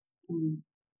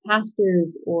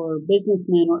pastors or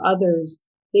businessmen or others,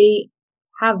 they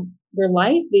have their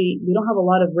life, they don't have a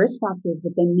lot of risk factors,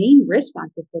 but the main risk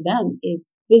factor for them is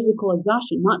physical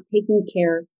exhaustion, not taking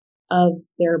care of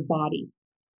their body.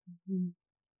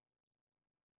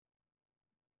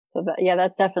 So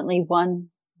that's definitely one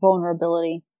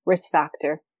vulnerability risk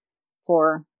factor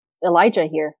for Elijah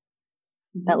here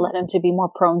that led him to be more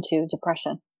prone to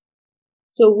depression.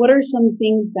 So what are some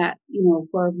things that,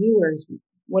 for our viewers,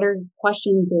 what are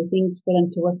questions or things for them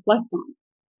to reflect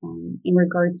on in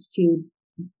regards to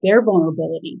their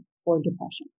vulnerability for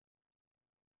depression?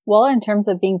 Well, in terms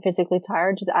of being physically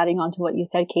tired, just adding on to what you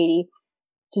said, Katie,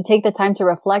 to take the time to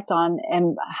reflect on,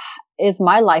 is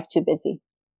my life too busy?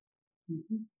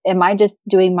 Am I just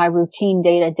doing my routine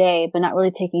day to day, but not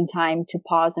really taking time to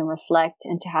pause and reflect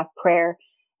and to have prayer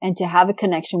and to have a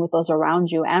connection with those around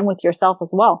you and with yourself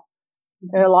as well?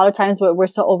 There are a lot of times where we're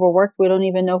so overworked, we don't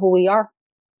even know who we are.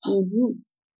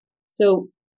 So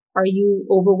are you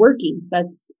overworking?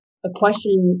 That's a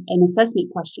question, an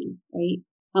assessment question, right?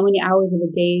 How many hours of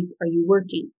a day are you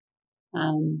working?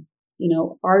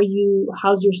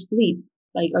 How's your sleep?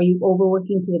 Like, are you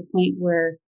overworking to the point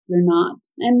where you're not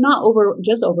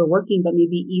just overworking, but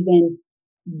maybe even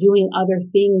doing other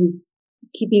things,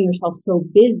 keeping yourself so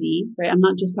busy, right? I'm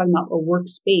not just talking about a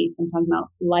workspace. I'm talking about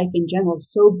life in general,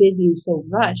 so busy and so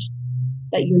rushed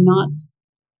that you're not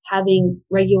having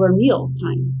regular meal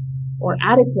times or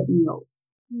adequate meals.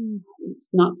 It's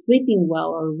not sleeping well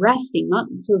or resting.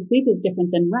 So sleep is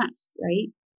different than rest, right?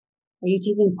 Are you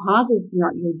taking pauses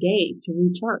throughout your day to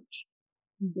recharge?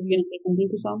 Are you going to say something,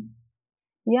 Kryssel?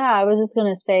 Yeah, I was just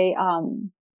going to say,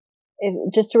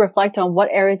 just to reflect on what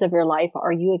areas of your life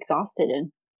are you exhausted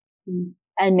in?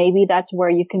 And maybe that's where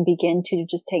you can begin to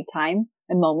just take time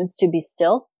and moments to be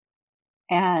still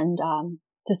and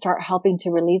to start helping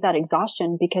to relieve that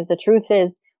exhaustion. Because the truth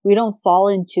is, we don't fall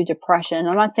into depression.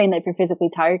 I'm not saying that if you're physically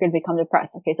tired, you're going to become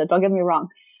depressed. Okay, so don't get me wrong.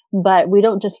 But we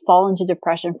don't just fall into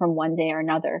depression from one day or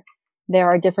another. There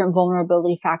are different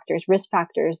vulnerability factors, risk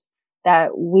factors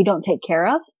that we don't take care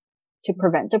of to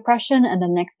prevent depression. And the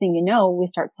next thing you know, we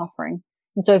start suffering.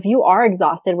 And so if you are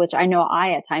exhausted, which I know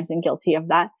I at times am guilty of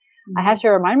that, I have to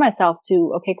remind myself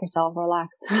to, okay, Kryssel, relax,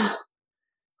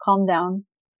 calm down.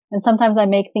 And sometimes I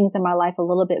make things in my life a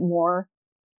little bit more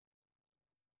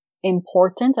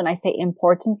important. And I say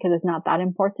important because it's not that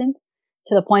important,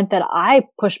 to the point that I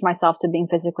push myself to being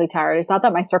physically tired. It's not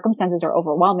that my circumstances are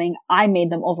overwhelming. I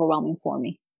made them overwhelming for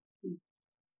me.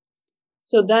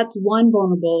 So that's one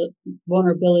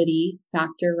vulnerability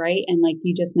factor, right? And like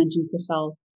you just mentioned,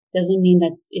 Kryssel, doesn't mean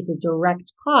that it's a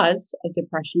direct cause of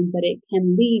depression, but it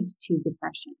can lead to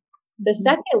depression. The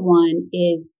second one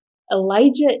is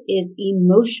Elijah is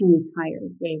emotionally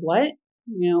tired. Wait, what?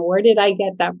 Where did I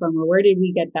get that from? Or where did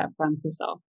we get that from,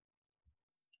 Kryssel?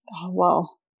 Oh,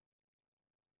 well,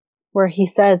 where he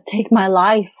says, take my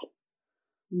life.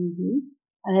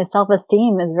 And his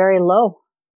self-esteem is very low.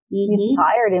 He's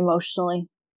tired emotionally.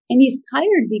 And he's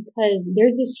tired because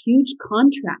there's this huge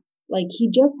contrast. Like, he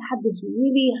just had this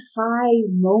really high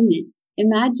moment.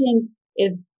 Imagine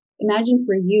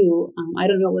for you, I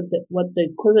don't know what the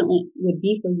equivalent would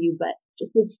be for you, but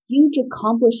just this huge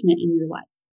accomplishment in your life.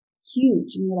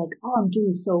 Huge. And you're like, oh, I'm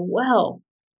doing so well.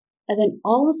 And then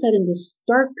all of a sudden this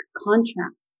stark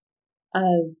contrast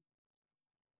of,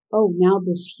 oh, now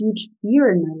this huge fear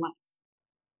in my life.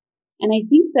 And I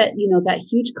think that, that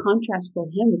huge contrast for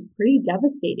him was pretty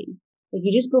devastating. Like,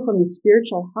 you just go from the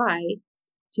spiritual high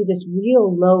to this real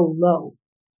low.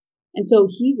 And so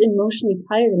he's emotionally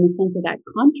tired in the sense of that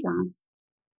contrast.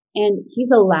 And he's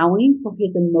allowing for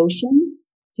his emotions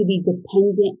to be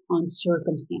dependent on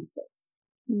circumstances.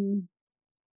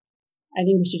 I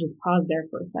think we should just pause there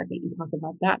for a second and talk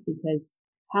about that, because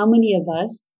how many of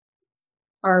us,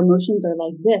 our emotions are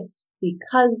like this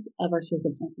because of our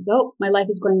circumstances? Oh, my life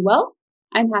is going well,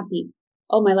 I'm happy.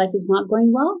 Oh, my life is not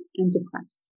going well, I'm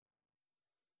depressed.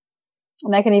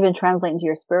 And that can even translate into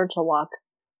your spiritual walk.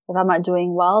 If I'm not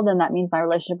doing well, then that means my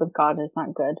relationship with God is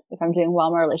not good. If I'm doing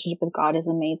well, my relationship with God is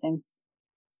amazing.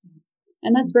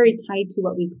 And that's very tied to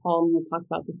what we call, and we'll talk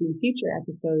about this in a future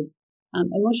episode,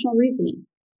 emotional reasoning.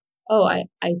 Oh, I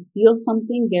feel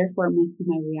something, therefore it must be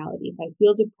my reality. If I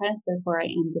feel depressed, therefore I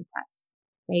am depressed,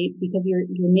 right? Because you're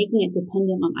making it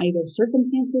dependent on either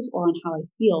circumstances or on how I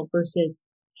feel versus,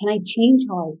 can I change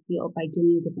how I feel by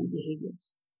doing different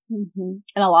behaviors? And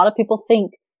a lot of people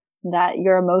think that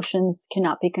your emotions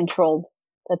cannot be controlled,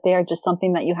 that they are just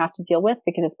something that you have to deal with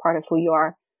because it's part of who you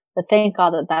are. But thank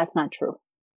God that that's not true.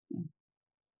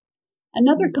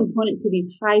 Another component to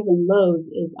these highs and lows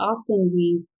is often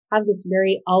we have this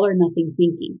very all or nothing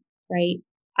thinking, right?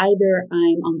 Either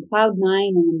I'm on cloud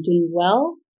nine and I'm doing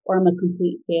well, or I'm a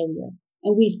complete failure.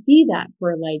 And we see that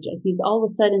for Elijah. He's all of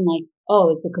a sudden like,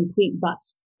 oh, it's a complete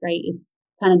bust, right? It's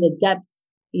kind of the depths,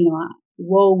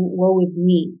 woe is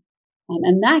me.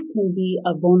 And that can be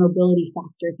a vulnerability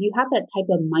factor. If you have that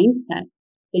type of mindset,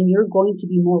 then you're going to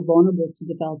be more vulnerable to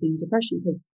developing depression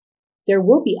because there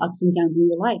will be ups and downs in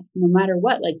your life, no matter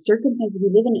what. Like circumstances,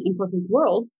 we live in an imperfect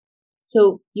world.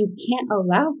 So you can't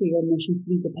allow for your emotions to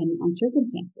be dependent on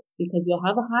circumstances because you'll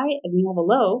have a high and you have a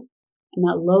low, and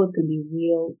that low is going to be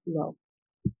real low.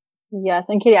 Yes.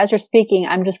 And Katie, as you're speaking,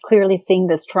 I'm just clearly seeing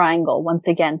this triangle once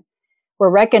again.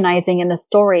 We're recognizing in the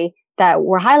story that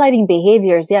we're highlighting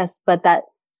behaviors, yes, but that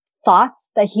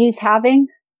thoughts that he's having,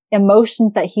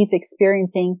 emotions that he's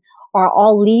experiencing are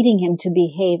all leading him to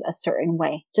behave a certain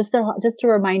way. Just to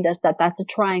remind us that that's a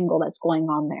triangle that's going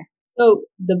on there. So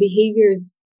the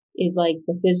behaviors is like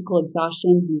the physical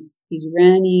exhaustion. He's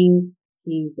running,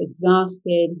 he's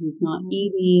exhausted, he's not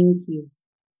eating, he's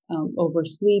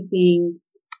oversleeping,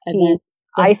 and he's then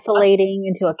isolating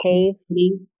into a cave.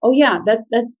 Oh yeah,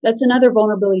 that's another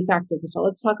vulnerability factor. So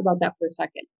let's talk about that for a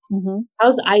second. Mm-hmm.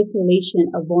 How's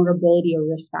isolation a vulnerability or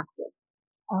risk factor?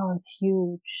 Oh, it's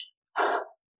huge.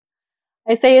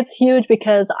 I say it's huge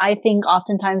because I think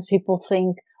oftentimes people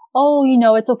think, oh,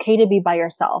 it's okay to be by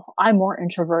yourself. I'm more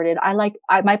introverted. A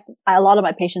lot of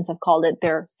my patients have called it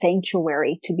their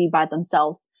sanctuary to be by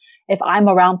themselves. If I'm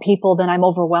around people, then I'm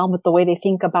overwhelmed with the way they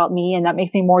think about me, and that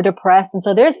makes me more depressed. And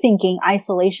so they're thinking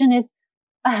isolation is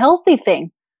a healthy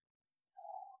thing.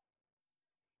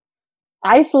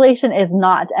 Isolation is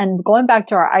not. And going back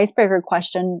to our icebreaker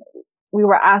question, we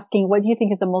were asking, what do you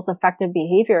think is the most effective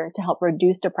behavior to help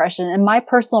reduce depression? And my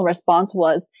personal response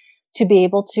was to be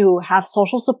able to have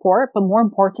social support, but more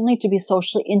importantly, to be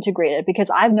socially integrated. Because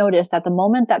I've noticed that the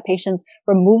moment that patients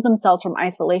remove themselves from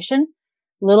isolation,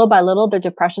 little by little, their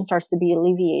depression starts to be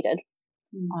alleviated.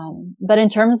 But in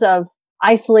terms of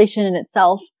isolation in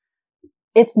itself,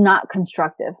 it's not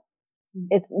constructive.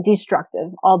 It's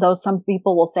destructive. Although some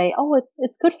people will say, oh,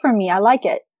 it's good for me. I like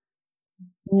it.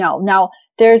 No. Now,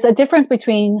 there's a difference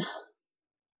between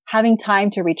having time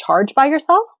to recharge by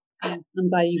yourself. I'm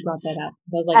glad you brought that up.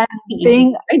 Because I was like,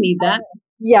 I need that.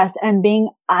 Yes. And being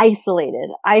isolated.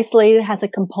 Isolated has a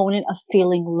component of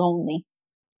feeling lonely,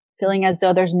 feeling as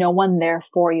though there's no one there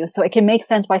for you. So it can make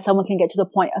sense why someone can get to the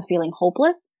point of feeling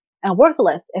hopeless and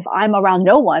worthless. If I'm around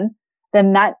no one,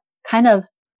 then that kind of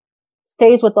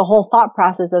stays with the whole thought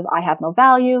process of I have no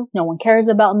value. No one cares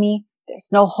about me. There's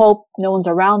no hope. No one's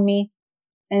around me.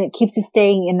 And it keeps you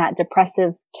staying in that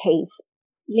depressive cave.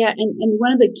 Yeah. And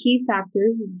one of the key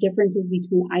factors, differences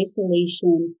between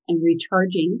isolation and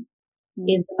recharging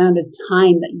is the amount of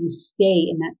time that you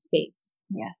stay in that space.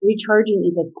 Yeah. Recharging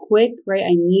is a quick, right?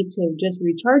 I need to just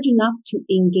recharge enough to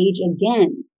engage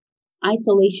again.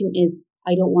 Isolation is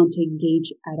I don't want to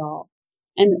engage at all.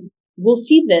 And we'll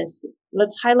see this.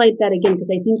 Let's highlight that again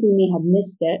because I think we may have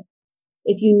missed it.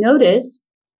 If you notice,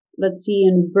 let's see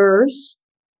in verse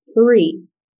 3.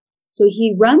 So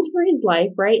he runs for his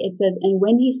life, right? It says, and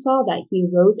when he saw that, he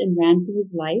arose and ran for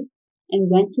his life and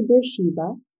went to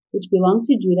Beersheba, which belongs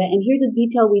to Judah. And here's a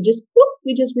detail we just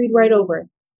read right over,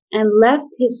 and left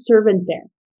his servant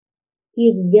there. He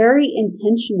is very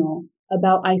intentional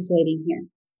about isolating here.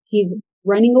 He's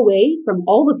running away from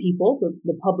all the people,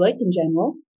 the public in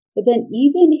general, but then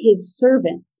even his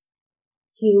servant,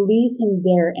 he leaves him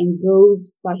there and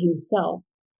goes by himself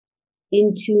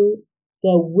into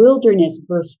the wilderness,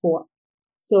 verse 4.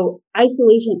 So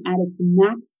isolation at its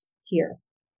max here.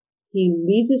 He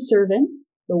leaves his servant,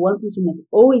 the one person that's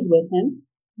always with him,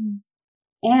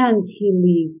 and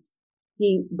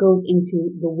he goes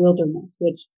into the wilderness,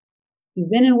 which if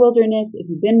you've been in wilderness, if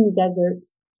you've been in the desert,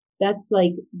 that's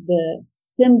like the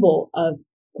symbol of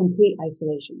complete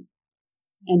isolation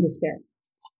and despair.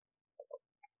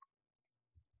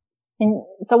 And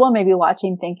someone may be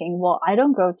watching thinking, well, I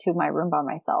don't go to my room by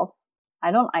myself. I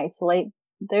don't isolate.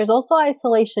 There's also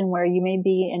isolation where you may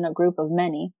be in a group of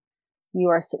many. You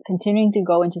are continuing to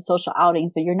go into social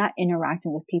outings, but you're not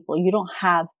interacting with people. You don't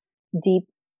have deep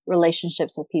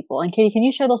relationships with people. And Katie, can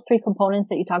you share those 3 components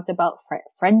that you talked about?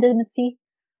 Friend intimacy?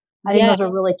 I think those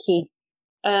are really key.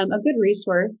 A good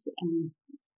resource.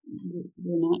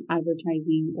 We're not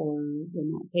advertising or we're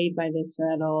not paid by this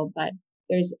at all, but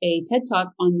there's a TED Talk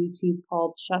on YouTube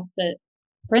called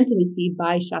Friendimacy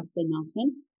by Shasta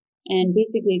Nelson. And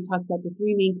basically it talks about the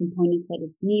 3 main components that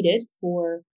is needed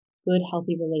for good,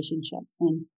 healthy relationships.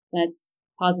 And that's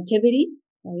positivity,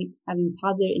 right? Having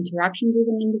positive interactions with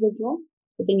an individual.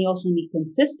 but then you also need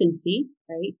consistency,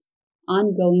 right?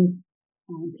 Ongoing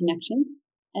connections,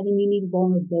 and then you need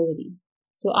vulnerability.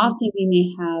 So often we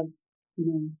may have,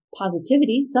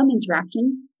 positivity, some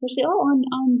interactions, especially,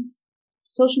 on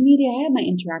social media, I have my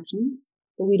interactions,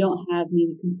 but we don't have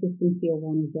maybe consistency or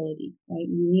vulnerability, right?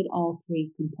 We need all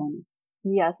three components.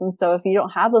 Yes. And so if you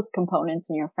don't have those components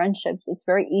in your friendships, it's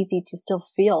very easy to still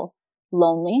feel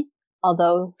lonely.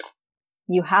 Although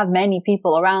you have many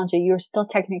people around you, you're still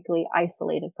technically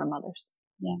isolated from others.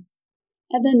 Yes.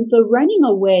 And then the running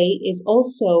away is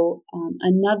also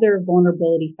another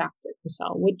vulnerability factor,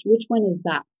 Kryssel. Which one is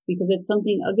that? Because it's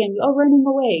something, again, running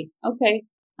away. Okay.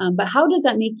 But how does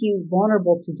that make you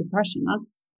vulnerable to depression?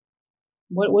 That's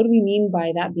what do we mean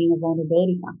by that being a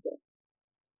vulnerability factor?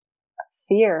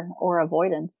 Fear or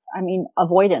avoidance. I mean,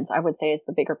 avoidance, I would say, is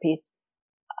the bigger piece.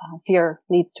 Fear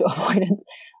leads to avoidance.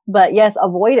 But yes,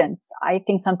 avoidance. I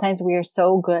think sometimes we are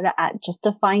so good at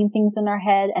justifying things in our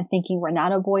head and thinking we're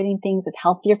not avoiding things. It's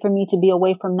healthier for me to be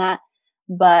away from that.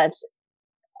 But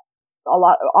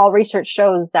all research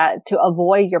shows that to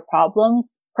avoid your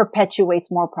problems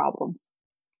perpetuates more problems.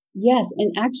 Yes,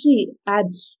 and actually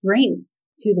adds strength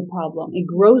to the problem. It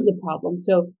grows the problem.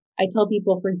 So I tell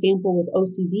people, for example, with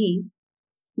OCD,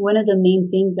 one of the main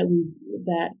things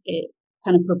that it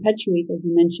kind of perpetuates, as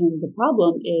you mentioned, the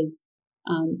problem is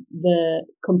the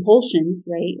compulsions,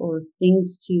 right? Or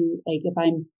things to, like, if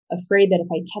I'm afraid that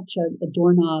if I touch a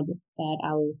doorknob that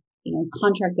I'll,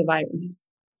 contract a virus,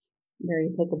 very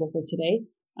applicable for today.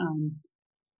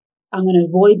 I'm going to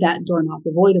avoid that doorknob,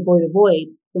 avoid.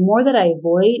 The more that I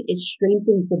avoid, it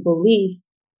strengthens the belief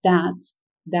that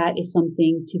that is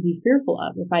something to be fearful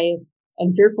of. If I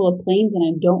am fearful of planes and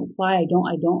I don't fly, I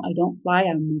don't fly,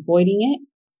 I'm avoiding it.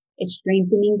 It's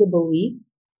strengthening the belief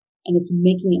and it's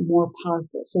making it more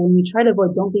powerful. So when we try to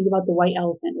avoid, don't think about the white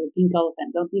elephant or pink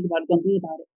elephant, don't think about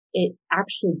it. It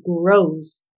actually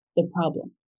grows the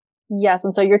problem. Yes.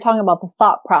 And so you're talking about the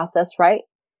thought process, right?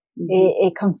 Mm-hmm.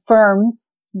 It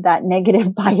confirms that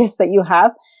negative bias that you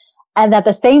have. And at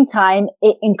the same time,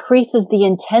 it increases the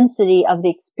intensity of the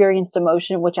experienced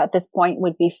emotion, which at this point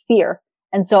would be fear.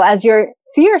 And so as your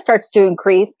fear starts to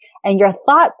increase and your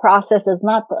thought process is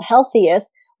not the healthiest,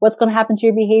 what's going to happen to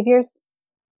your behaviors?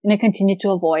 You're going to continue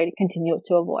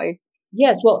to avoid.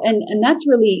 Yes. Well, and that's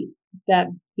really that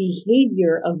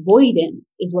behavior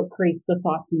avoidance is what creates the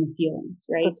thoughts and the feelings,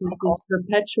 right? So it's this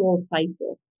perpetual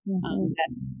cycle. That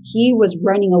he was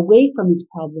running away from his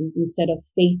problems instead of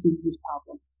facing his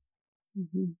problems.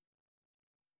 Mm-hmm.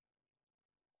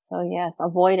 So yes,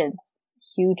 avoidance,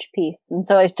 huge piece. And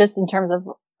so it's just in terms of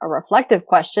a reflective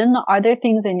question, are there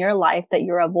things in your life that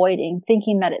you're avoiding,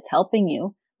 thinking that it's helping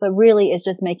you, but really is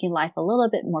just making life a little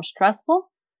bit more stressful?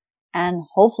 And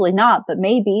hopefully not, but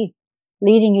maybe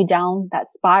leading you down that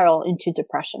spiral into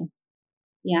depression.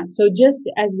 Yeah. So just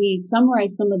as we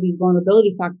summarize some of these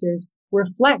vulnerability factors,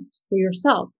 reflect for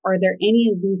yourself. Are there any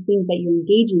of these things that you're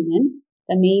engaging in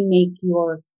that may make you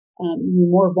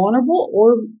more vulnerable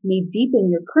or may deepen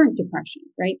your current depression,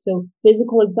 right? So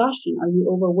physical exhaustion. Are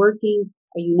you overworking?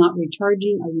 Are you not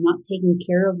recharging? Are you not taking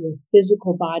care of your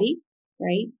physical body,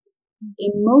 right?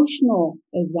 Emotional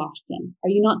exhaustion. Are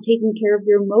you not taking care of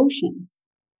your emotions?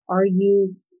 Are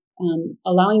you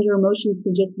allowing your emotions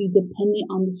to just be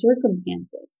dependent on the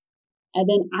circumstances? And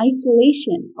then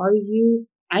isolation. Are you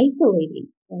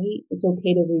isolating, right? It's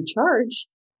okay to recharge,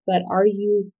 but are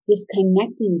you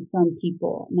disconnecting from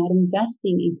people, not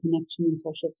investing in connection and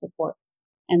social support?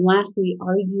 And lastly,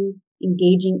 are you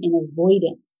engaging in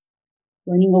avoidance,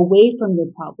 running away from your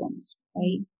problems,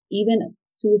 right? Even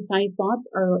suicide thoughts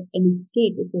are an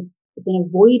escape. It's an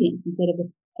avoidance. Instead of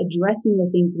addressing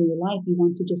the things in your life, you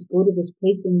want to just go to this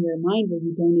place in your mind where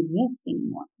you don't exist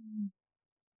anymore.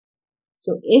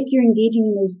 So if you're engaging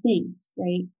in those things,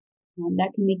 right,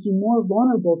 that can make you more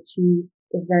vulnerable to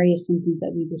the various symptoms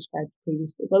that we described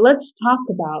previously. But let's talk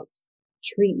about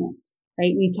treatment,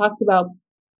 right? We talked about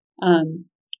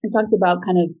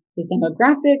kind of his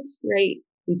demographics, right?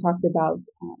 We talked about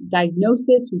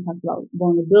diagnosis. We talked about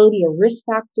vulnerability or risk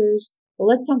factors. But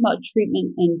let's talk about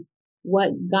treatment and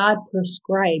what God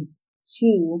prescribed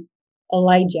to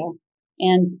Elijah.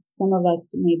 And some of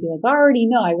us may be like, I already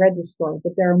know, I read the story,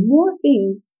 but there are more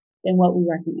things than what we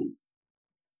recognize.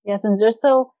 Yes, and just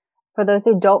so for those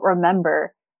who don't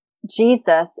remember,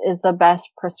 Jesus is the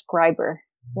best prescriber,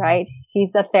 right?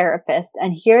 He's the therapist,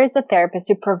 and here is the therapist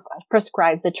who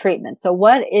prescribes the treatment. So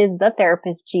what is the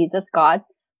therapist, Jesus, God,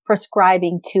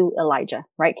 prescribing to Elijah,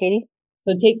 right, Katie?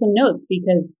 So take some notes,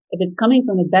 because if it's coming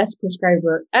from the best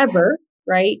prescriber ever,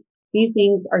 right, these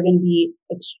things are going to be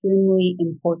extremely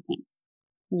important.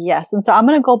 Yes. And so I'm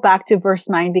going to go back to verse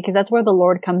 9 because that's where the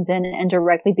Lord comes in and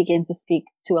directly begins to speak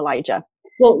to Elijah.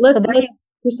 Well,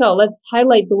 Kryssel, let's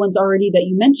highlight the ones already that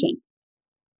you mentioned.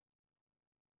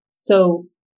 So,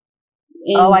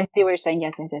 I see what you're saying.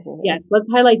 Yes. Yes, let's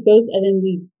highlight those, and then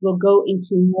we will go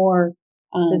into more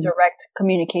the direct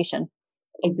communication.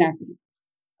 Exactly.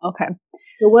 Okay.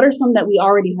 So, what are some that we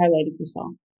already highlighted,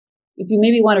 Kryssel? If you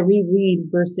maybe want to reread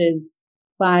verses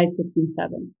 5, 6, and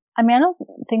 7. I mean, I don't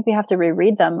think we have to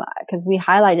reread them because we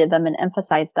highlighted them and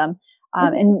emphasized them.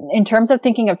 In terms of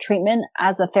thinking of treatment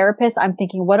as a therapist, I'm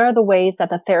thinking, what are the ways that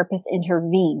the therapist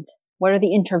intervened? What are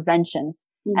the interventions?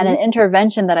 Mm-hmm. And an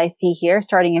intervention that I see here,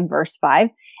 starting in verse 5,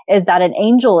 is that an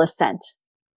angel is sent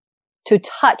to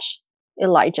touch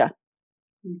Elijah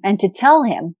and to tell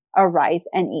him, arise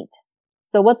and eat.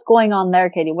 So what's going on there,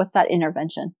 Katie? What's that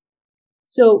intervention?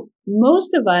 So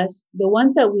most of us, the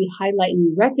ones that we highlight and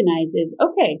we recognize is,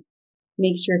 okay,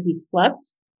 make sure he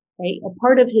slept, right? A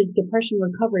part of his depression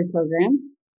recovery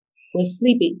program was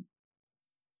sleeping,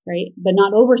 right? But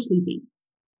not oversleeping.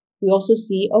 We also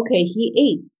see, okay, he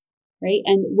ate, right?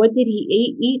 And what did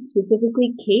he eat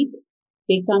specifically? Cake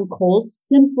baked on coals,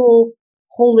 simple,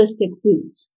 holistic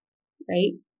foods,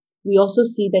 right? We also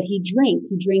see that he drank.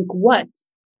 He drank what?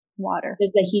 Water. It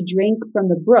says that he drank from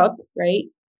the brook, right?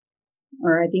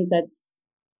 Or I think that's...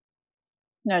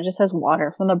 No, it just says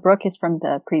water. From the brook is from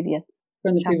the previous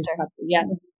chapter. Yes.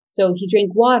 Mm-hmm. So he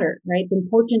drank water, right? The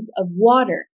importance of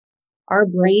water. Our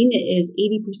brain is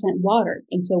 80% water.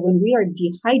 And so when we are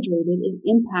dehydrated, it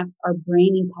impacts our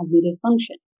brain and cognitive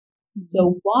function. Mm-hmm.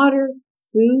 So water,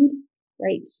 food,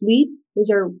 right? Sleep, those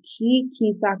are key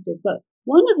factors. But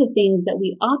one of the things that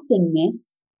we often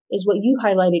miss is what you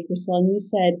highlighted, Kryssel, and you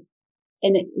said,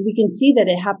 and we can see that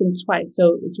it happens twice.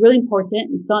 So it's really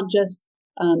important. It's not just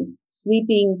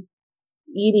sleeping,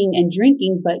 eating, and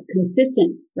drinking, but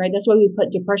consistent, right? That's why we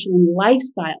put depression in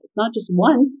lifestyle. It's not just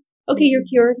once. Okay, you're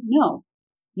cured. No,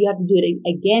 you have to do it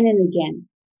again and again.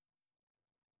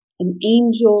 An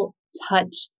angel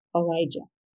touched Elijah.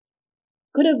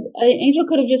 An angel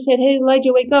could have just said, hey,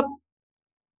 Elijah, wake up.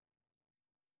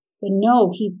 But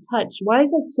no, he touched. Why is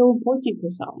that so important,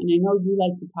 Kryssel? And I know you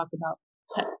like to talk about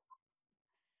touch.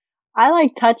 I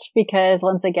like touch because,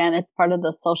 once again, it's part of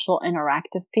the social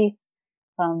interactive piece.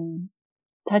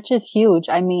 Touch is huge.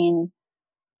 I mean,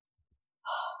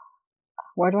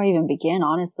 where do I even begin,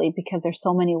 honestly? Because there's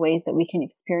so many ways that we can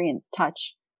experience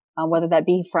touch, whether that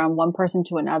be from one person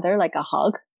to another, like a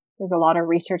hug. There's a lot of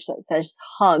research that says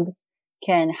hugs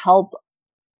can help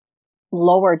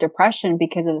lower depression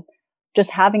because of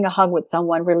just having a hug with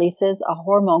someone releases a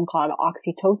hormone called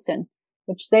oxytocin,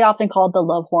 which they often call the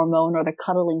love hormone or the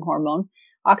cuddling hormone.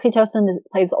 Oxytocin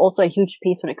plays also a huge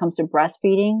piece when it comes to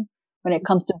breastfeeding, when it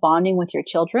comes to bonding with your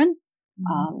children.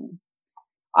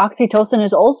 Oxytocin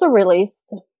is also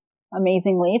released,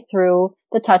 amazingly, through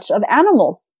the touch of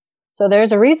animals. So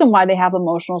there's a reason why they have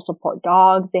emotional support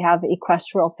dogs. They have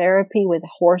equestrial therapy with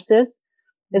horses,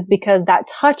 is because that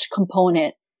touch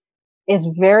component is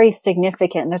very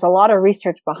significant. There's a lot of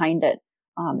research behind it.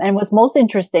 And what's most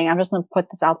interesting, I'm just going to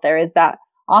put this out there, is that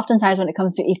oftentimes when it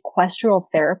comes to equestrial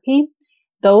therapy,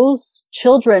 those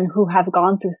children who have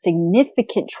gone through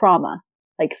significant trauma,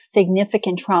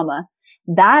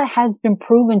 that has been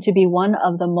proven to be one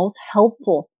of the most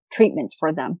helpful treatments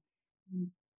for them.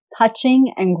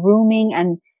 Touching and grooming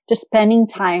and just spending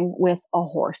time with a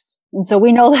horse. And so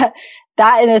we know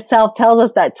that in itself tells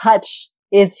us that touch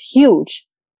is huge.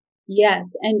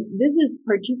 Yes. And this is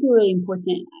particularly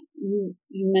important. You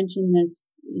mentioned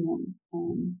this,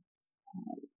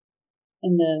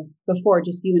 before,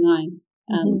 just you and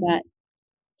I, that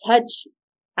touch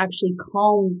actually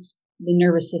calms the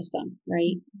nervous system,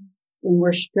 right? When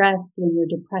we're stressed, when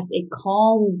we're depressed, it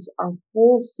calms our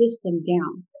whole system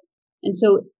down. And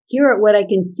so here, what I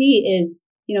can see is,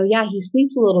 he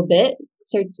sleeps a little bit,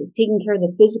 starts taking care of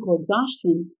the physical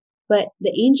exhaustion, but the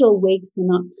angel wakes him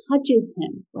up, touches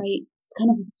him, right? It's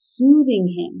kind of soothing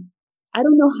him. I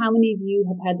don't know how many of you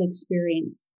have had the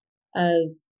experience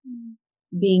of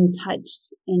being touched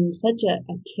in such a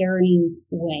caring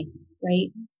way,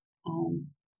 right?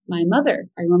 My mother,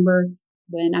 I remember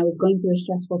when I was going through a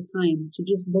stressful time, she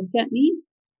just looked at me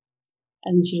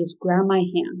and then she just grabbed my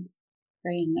hand,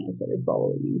 right? And then I started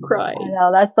bawling and crying. I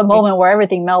know, that's the moment where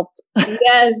everything melts.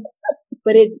 Yes.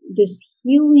 But it's this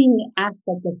healing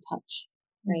aspect of touch,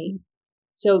 right?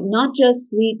 So not just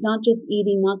sleep, not just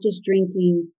eating, not just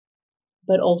drinking,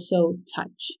 but also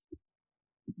touch.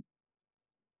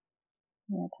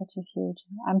 Yeah, touch is huge.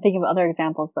 I'm thinking of other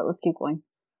examples, but let's keep going.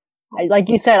 Like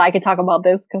you said, I could talk about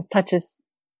this because touch is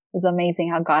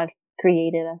amazing how God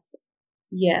created us.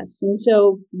 Yes. And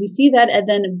so we see that. And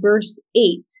then verse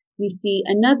 8, we see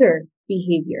another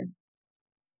behavior.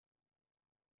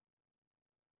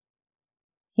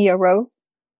 He arose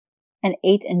and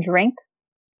ate and drank.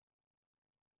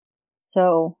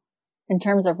 So in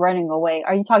terms of running away,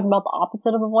 are you talking about the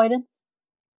opposite of avoidance?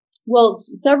 Well,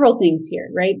 several things here,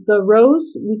 right? The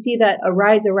rose, we see that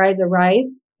arise, arise,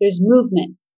 arise. There's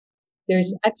movement.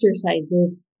 There's exercise.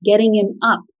 There's getting him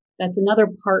up. That's another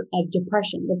part of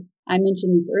depression. I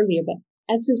mentioned this earlier, but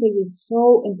exercise is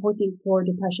so important for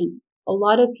depression. A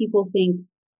lot of people think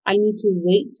I need to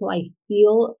wait till I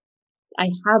feel I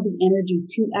have the energy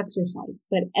to exercise,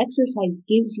 but exercise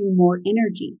gives you more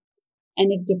energy.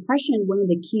 And if depression, one of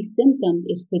the key symptoms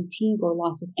is fatigue or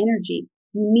loss of energy,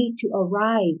 you need to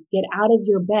arise, get out of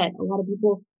your bed. A lot of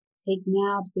people take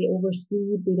naps, they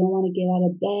oversleep, they don't want to get out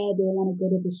of bed, they don't want to go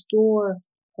to the store.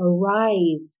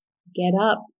 Arise, get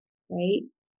up, right?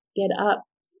 Get up.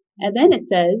 And then it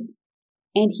says,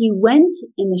 and he went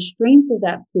in the strength of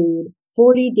that food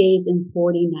 40 days and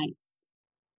 40 nights.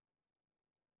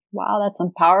 Wow, that's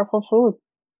some powerful food.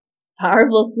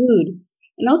 Powerful food.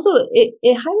 And also it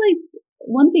highlights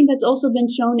one thing that's also been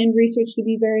shown in research to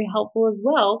be very helpful as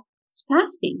well is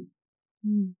fasting.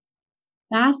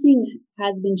 Fasting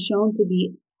has been shown to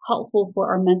be helpful for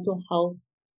our mental health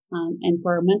and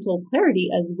for our mental clarity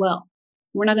as well.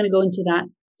 We're not going to go into that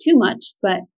too much,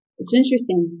 but it's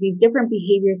interesting. These different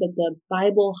behaviors that the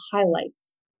Bible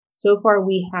highlights. So far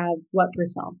we have what,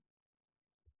 Kryssel?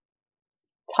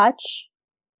 Touch,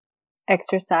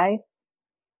 exercise,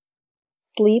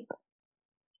 sleep,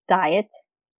 diet,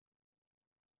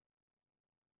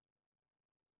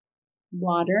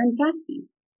 water, and fasting.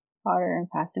 Water and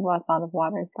fasting. Well, I thought of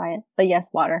water as diet, but yes,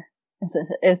 water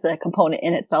is a component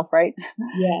in itself, right?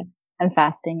 Yes. And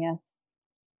fasting, yes.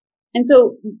 And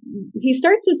so he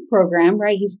starts this program,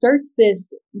 right? He starts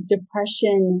this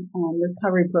depression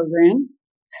recovery program.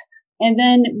 And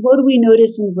then what do we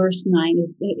notice in verse 9?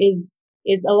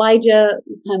 Is Elijah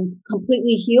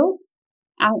completely healed?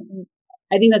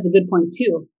 I think that's a good point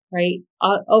too, right?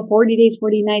 40 days,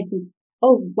 40 nights. And,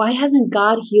 why hasn't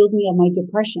God healed me of my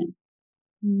depression?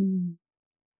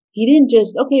 He didn't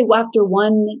just, after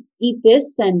one, eat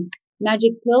this and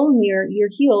magic pill and you're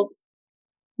healed.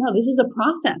 No, this is a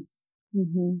process.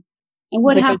 Mm-hmm. And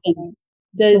what happens?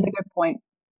 That's a good point.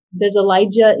 Does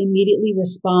Elijah immediately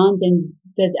respond and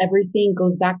does everything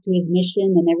goes back to his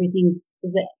mission and does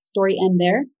the story end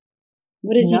there?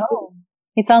 What is he doing?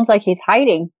 He sounds like he's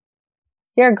hiding.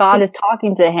 Here God is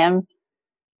talking to him.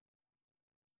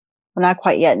 Well, not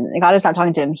quite yet. God is not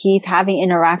talking to him. He's having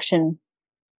interaction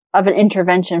of an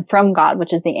intervention from God,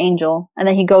 which is the angel. And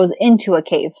then he goes into a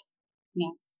cave.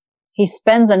 Yes. He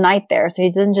spends a night there. So he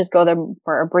didn't just go there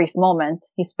for a brief moment.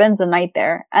 He spends a night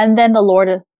there. And then the Lord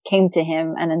came to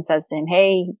him and then says to him,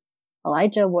 "Hey,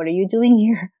 Elijah, what are you doing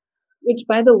here?" Which,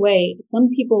 by the way, some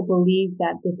people believe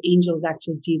that this angel is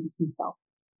actually Jesus himself.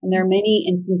 And there are many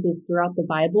instances throughout the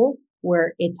Bible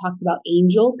where it talks about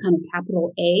angel, kind of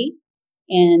capital A,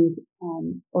 and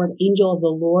or the angel of the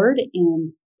Lord, and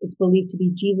it's believed to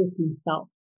be Jesus himself.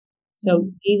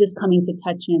 So Jesus coming to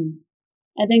touch him.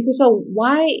 And then, Kryssel,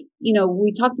 why,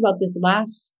 we talked about this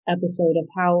last episode of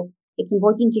how it's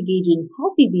important to engage in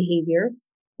healthy behaviors,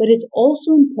 but it's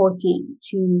also important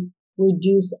to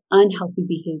reduce unhealthy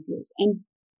behaviors. And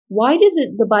why does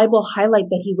the Bible highlight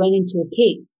that he went into a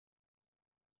cave?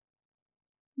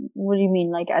 What do you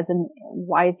mean? Like, as in,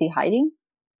 why is he hiding?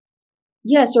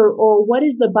 Yes, or what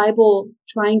is the Bible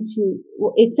trying to,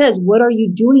 it says, what are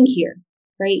you doing here?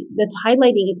 Right? That's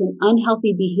highlighting it's an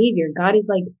unhealthy behavior. God is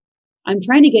like, I'm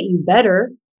trying to get you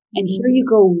better. And here you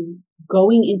go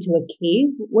going into a cave.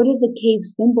 What does a cave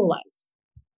symbolize?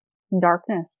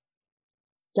 Darkness.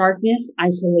 Darkness,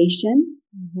 isolation,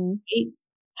 right?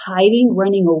 Hiding,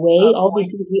 running away, all these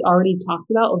things we already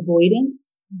talked about,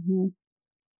 avoidance.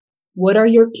 What are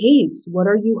your caves? What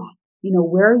are you,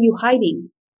 where are you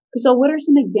hiding? So what are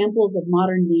some examples of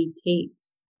modern day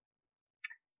caves?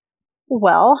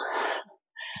 Well,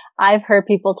 I've heard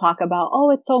people talk about,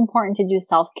 it's so important to do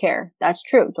self-care. That's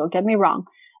true. Don't get me wrong.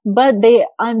 But they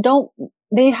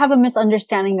have a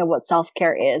misunderstanding of what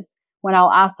self-care is. When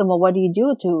I'll ask them, well, what do you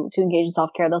do to engage in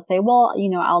self-care? They'll say, well,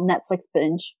 I'll Netflix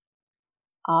binge.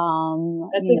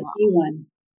 That's a key one.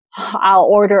 I'll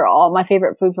order all my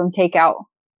favorite food from takeout.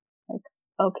 Like,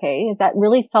 okay, is that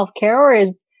really self-care, or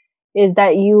is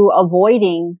that you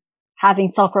avoiding having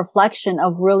self-reflection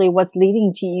of really what's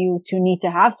leading to you to need to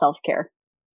have self-care?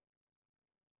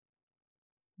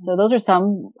 So those are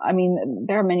some,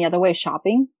 there are many other ways.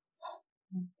 Shopping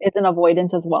is an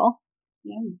avoidance as well.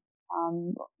 Yeah.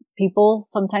 People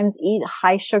sometimes eat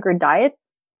high sugar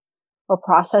diets or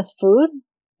processed food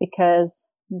because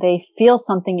they feel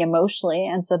something emotionally.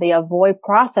 And so they avoid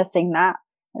processing that,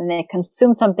 and they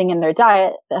consume something in their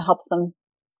diet that helps them,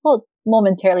 well,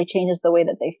 momentarily changes the way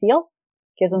that they feel,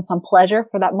 gives them some pleasure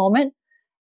for that moment.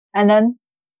 And then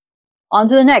on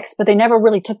to the next, but they never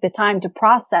really took the time to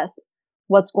process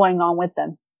what's going on with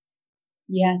them.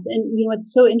 Yes. And you know,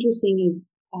 what's so interesting is,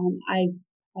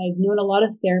 I've known a lot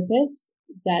of therapists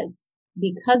that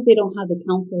because they don't have the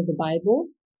counsel of the Bible,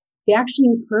 they actually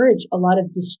encourage a lot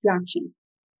of distraction.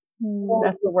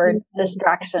 That's the word,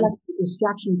 distraction.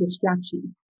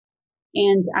 Distraction.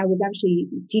 And I was actually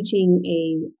teaching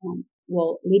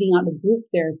leading out a group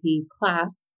therapy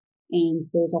class, and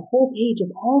there's a whole page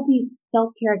of all these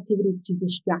self-care activities to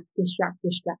distract.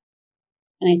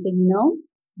 And I said, you know,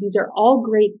 these are all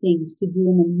great things to do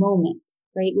in the moment,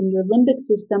 right? When your limbic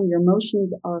system, your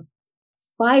emotions are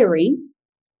firing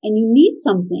and you need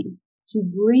something to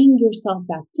bring yourself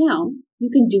back down, you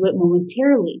can do it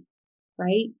momentarily,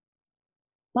 right?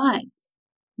 But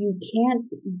you can't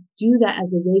do that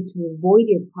as a way to avoid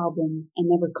your problems and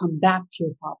never come back to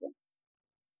your problems.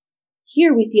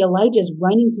 Here we see Elijah's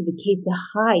running to the cave to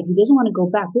hide. He doesn't want to go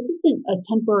back. This isn't a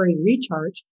temporary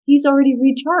recharge. He's already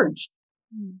recharged.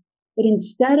 But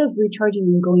instead of recharging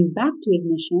and going back to his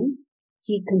mission,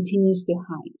 he continues to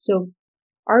hide. So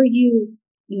are you,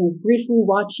 briefly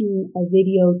watching a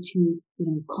video to,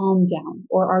 calm down?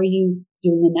 Or are you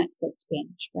doing a Netflix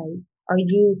binge, right? Are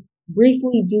you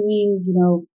briefly doing,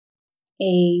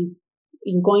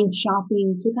 you're going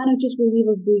shopping to kind of just relieve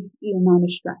a brief, amount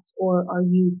of stress? Or are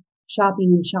you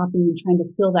shopping and trying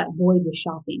to fill that void with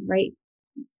shopping, right?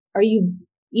 Are you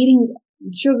eating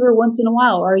sugar once in a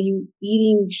while? Or are you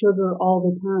eating sugar all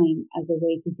the time as a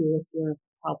way to deal with your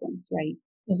problems, right?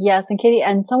 Yes. And Katie,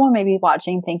 and someone may be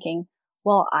watching thinking,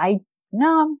 well,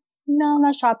 no, I'm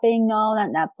not shopping. No, not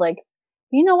Netflix.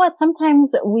 You know what?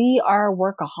 Sometimes we are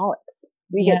workaholics.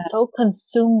 We get so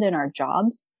consumed in our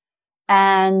jobs,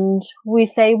 and we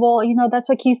say, well, that's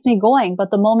what keeps me going.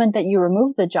 But the moment that you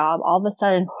remove the job, all of a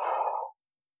sudden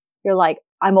you're like,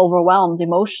 I'm overwhelmed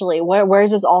emotionally. Where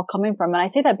is this all coming from? And I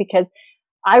say that because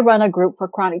I run a group for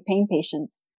chronic pain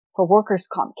patients for workers'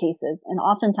 comp cases. And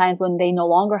oftentimes when they no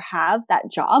longer have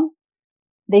that job,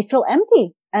 they feel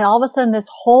empty. And all of a sudden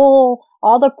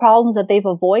all the problems that they've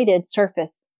avoided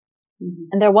surface. Mm-hmm.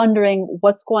 And they're wondering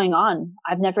what's going on.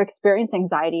 I've never experienced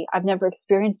anxiety. I've never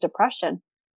experienced depression.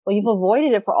 Well, you've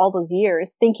avoided it for all those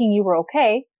years thinking you were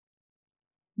okay,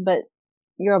 but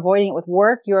you're avoiding it with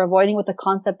work. You're avoiding with the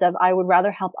concept of I would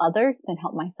rather help others than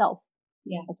help myself.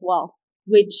 Yes. As well.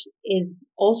 Which is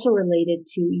also related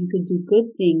to you could do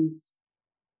good things,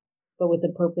 but with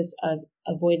the purpose of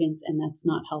avoidance, and that's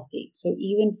not healthy. So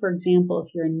even, for example,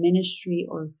 if you're in ministry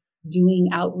or doing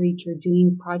outreach or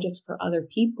doing projects for other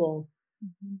people,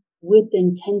 mm-hmm. with the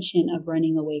intention of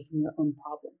running away from your own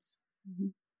problems, mm-hmm.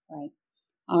 right?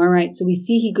 All right. So we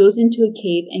see he goes into a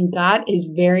cave, and God is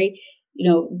very,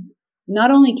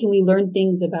 not only can we learn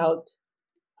things about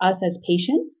us as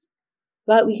patients,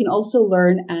 but we can also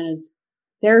learn as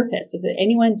therapists. If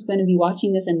anyone's going to be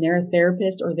watching this and they're a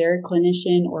therapist or they're a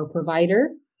clinician or a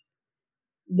provider,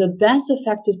 the best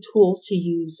effective tools to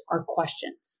use are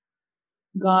questions.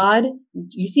 God,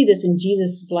 you see this in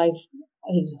Jesus' life,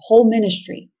 his whole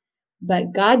ministry,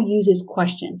 but God uses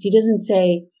questions. He doesn't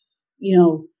say,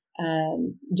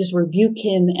 just rebuke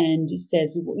him and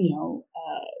says,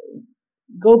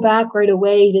 go back right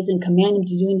away. He doesn't command him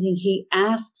to do anything. He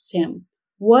asks him,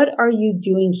 what are you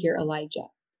doing here, Elijah?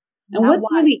 And what's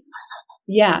really,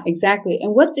 yeah, exactly.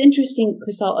 And what's interesting,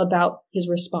 Kryssel, about his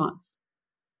response?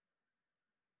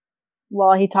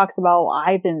 Well, he talks about,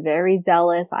 I've been very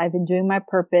zealous. I've been doing my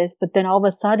purpose, but then all of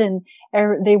a sudden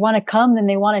they want to come and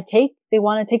they want to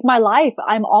take my life.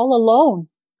 I'm all alone.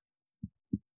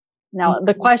 Now,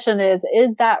 the question is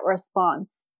that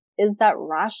response? Is that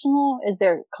rational? Is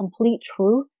there complete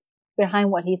truth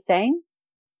behind what he's saying?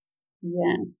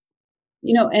 Yes.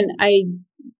 And I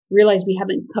realize we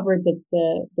haven't covered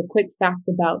the quick fact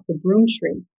about the broom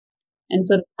tree. And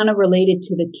so it's kind of related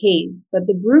to the cave. But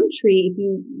the broom tree, if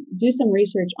you do some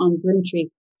research on broom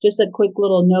tree, just a quick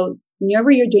little note,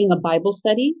 whenever you're doing a Bible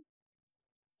study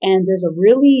and there's a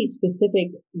really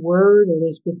specific word or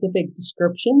there's a specific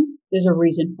description, there's a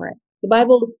reason for it. The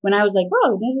Bible, when I was like,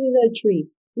 oh, there's a tree.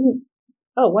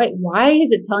 Oh, wait, why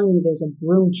is it telling me there's a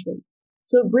broom tree?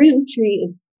 So a broom tree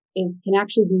can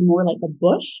actually be more like a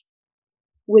bush,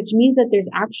 which means that there's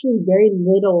actually very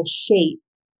little shade.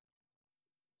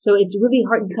 So it's really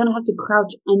hard. You kind of have to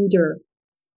crouch under.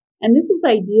 And this is the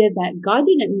idea that God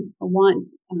didn't want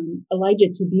Elijah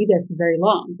to be there for very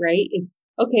long, right? It's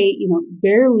okay,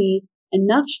 barely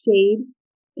enough shade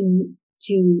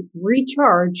to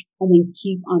recharge and then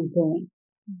keep on going.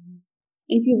 Mm-hmm.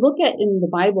 And if you look at in the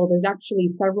Bible, there's actually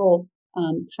several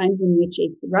times in which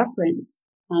it's referenced.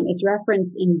 It's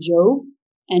referenced in Job,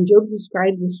 and Job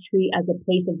describes this tree as a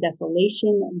place of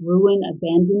desolation, ruin,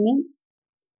 abandonment.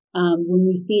 When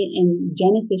we see it in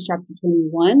Genesis chapter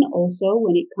 21, also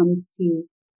when it comes to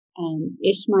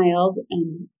Ishmael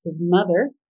and his mother,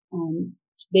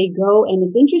 they go, and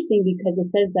it's interesting because it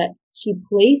says that she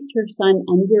placed her son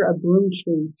under a broom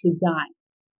tree to die.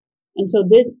 And so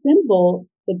this symbol,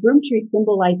 the broom tree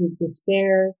symbolizes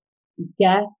despair,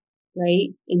 death, right,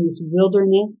 in this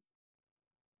wilderness.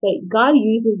 But God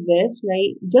uses this,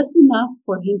 right, just enough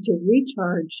for him to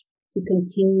recharge, to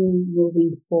continue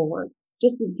moving forward,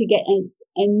 just to get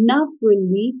enough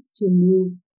relief to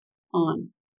move on,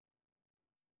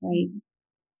 right?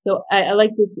 So I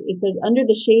like this. It says, under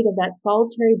the shade of that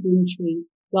solitary broom tree,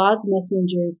 God's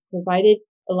messengers provided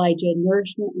Elijah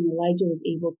nourishment, and Elijah was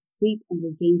able to sleep and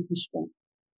regain his strength,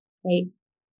 right?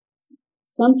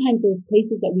 Sometimes there's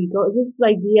places that we go, this is the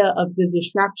idea of the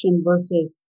distraction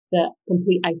versus the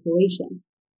complete isolation.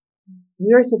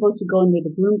 We are supposed to go under the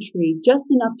broom tree just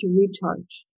enough to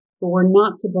recharge, but we're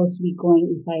not supposed to be going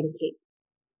inside a cave.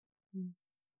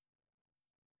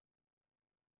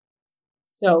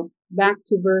 So back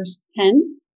to verse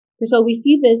 10. So we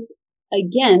see this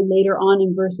again later on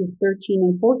in verses 13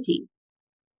 and 14.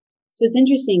 So it's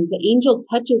interesting. The angel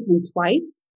touches him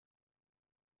twice,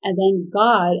 and then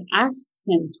God asks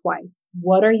him twice,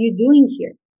 what are you doing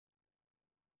here?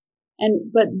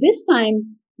 But this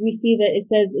time we see that it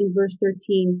says in verse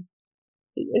 13,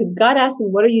 God asks him,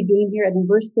 what are you doing here? And in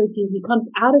verse 13, he comes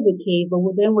out of the cave, but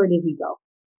then where does he go?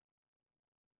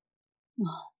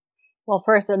 Well,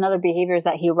 first, another behavior is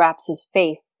that he wraps his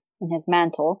face in his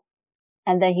mantle,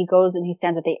 and then he goes and he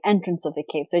stands at the entrance of the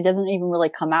cave. So he doesn't even really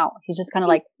come out. He's just kind of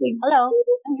like, hello,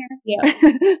 I'm here.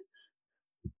 Yeah.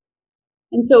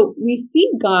 And so we see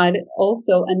God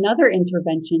also, another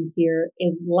intervention here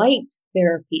is light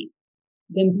therapy.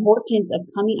 The importance of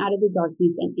coming out of the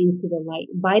darkness and into the light.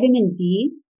 Vitamin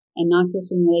D, and not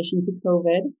just in relation to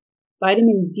COVID,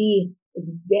 vitamin D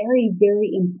is very,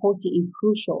 very important and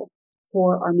crucial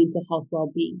for our mental health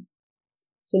well-being.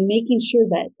 So making sure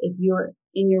that if you're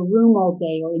in your room all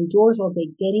day or indoors all day,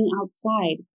 getting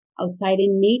outside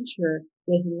in nature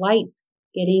with light,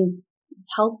 getting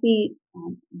healthy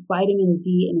vitamin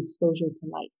D and exposure to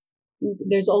light.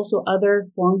 There's also other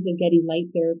forms of getting light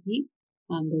therapy.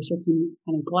 There's certain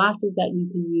kind of glasses that you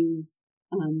can use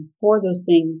for those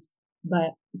things,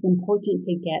 but it's important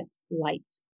to get light.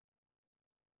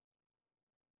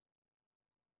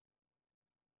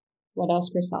 What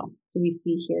else, Kryssel, do we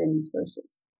see here in these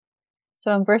verses?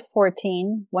 So in verse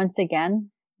 14, once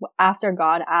again, after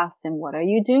God asks him, what are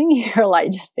you doing here,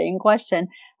 Elijah? Same question.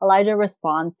 Elijah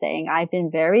responds saying, I've been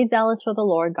very zealous for the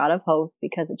Lord God of hosts,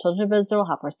 because the children of Israel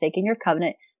have forsaken your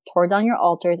covenant, tore down your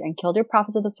altars, and killed your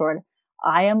prophets with the sword.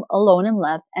 I am alone and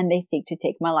left, and they seek to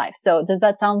take my life. So does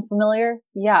that sound familiar?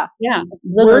 Yeah. Yeah.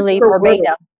 Literally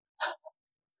verbatim.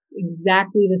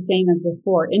 Exactly the same as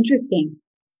before. Interesting.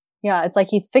 Yeah, it's like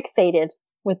he's fixated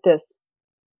with this.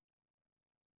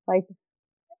 Like,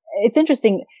 it's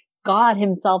interesting. God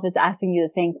himself is asking you the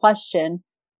same question,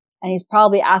 and he's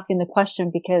probably asking the question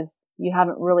because you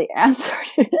haven't really answered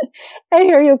it. And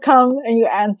here you come and you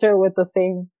answer with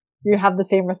you have the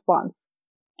same response.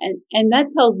 And that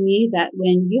tells me that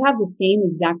when you have the same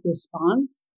exact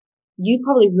response, you've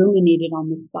probably ruminated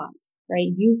on this thought, right?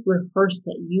 You've rehearsed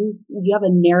it. You have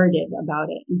a narrative about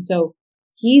it. And so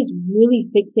he's really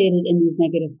fixated in these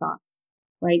negative thoughts,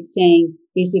 right? Saying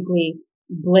basically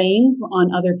blame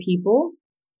on other people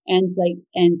and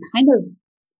kind of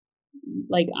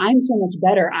like, I'm so much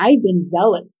better. I've been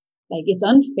zealous. Like, it's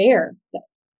unfair.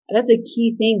 That's a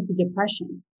key thing to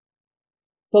depression.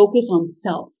 Focus on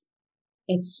self.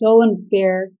 It's so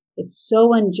unfair. It's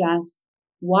so unjust.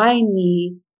 Why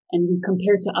me? And we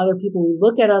compare to other people. We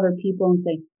look at other people and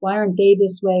say, why aren't they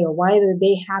this way? Or why are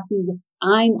they happy?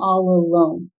 I'm all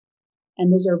alone.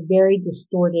 And those are very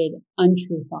distorted,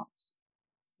 untrue thoughts.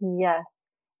 Yes.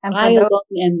 And I alone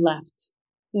am left.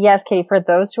 Yes, Katie, for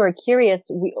those who are curious,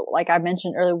 like I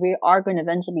mentioned earlier, we are going to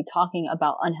eventually be talking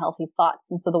about unhealthy thoughts.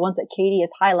 And so the ones that Katie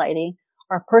is highlighting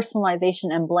are personalization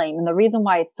and blame. And the reason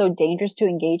why it's so dangerous to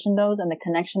engage in those and the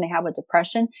connection they have with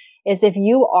depression is if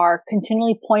you are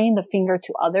continually pointing the finger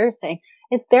to others, saying,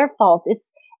 it's their fault.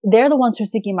 They're the ones who are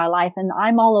seeking my life and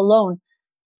I'm all alone.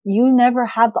 You never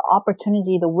have the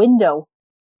opportunity, the window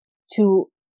to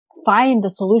find the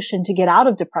solution to get out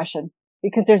of depression,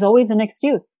 because there's always an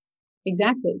excuse.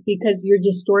 Exactly. Because you're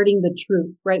distorting the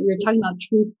truth, right? We were talking about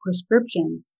truth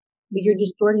prescriptions. but you're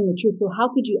distorting the truth. So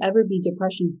how could you ever be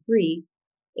depression free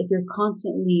if you're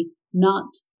constantly not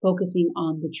focusing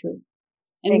on the truth?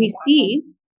 And we see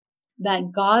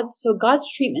that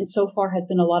God's treatment so far has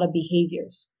been a lot of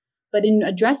behaviors. But in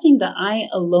addressing the I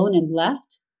alone am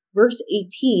left, verse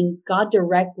 18, God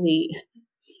directly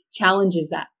challenges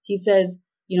that. He says,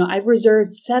 I've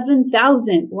reserved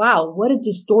 7,000. Wow, what a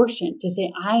distortion to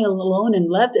say I alone am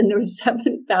left and there's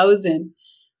 7,000.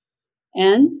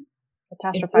 And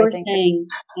if you're saying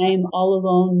I am all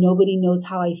alone, nobody knows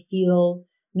how I feel,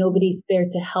 nobody's there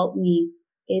to help me,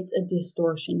 it's a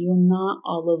distortion. You're not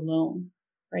all alone,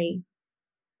 right?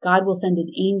 God will send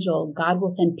an angel. God will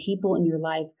send people in your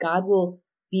life. God will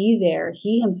be there.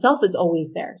 He himself is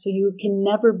always there. So you can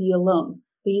never be alone.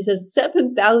 But he says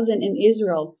 7,000 in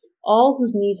Israel, all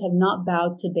whose knees have not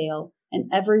bowed to Baal and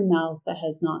every mouth that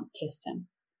has not kissed him.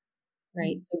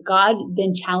 Right? So God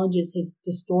then challenges his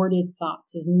distorted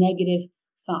thoughts, his negative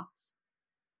thoughts.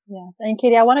 Yes. And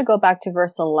Katie, I want to go back to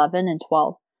verse 11 and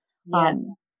 12. Yeah.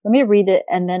 Let me read it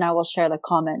and then I will share the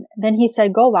comment. Then he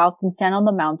said, go out and stand on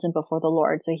the mountain before the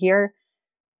Lord. So here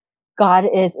God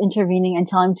is intervening and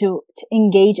telling him to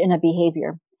engage in a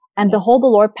behavior. And behold, the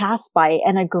Lord passed by,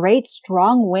 and a great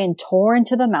strong wind tore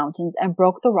into the mountains and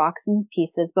broke the rocks in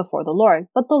pieces before the Lord.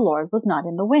 But the Lord was not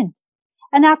in the wind.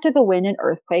 And after the wind, an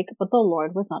earthquake, but the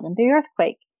Lord was not in the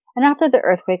earthquake. And after the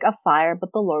earthquake, a fire, but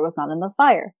the Lord was not in the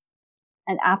fire.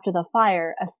 And after the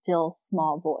fire, a still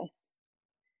small voice.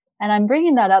 And I'm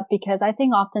bringing that up because I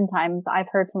think oftentimes I've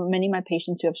heard from many of my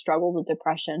patients who have struggled with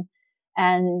depression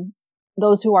and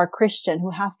those who are Christian,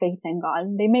 who have faith in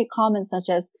God. They make comments such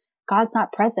as, God's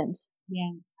not present.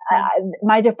 Yes.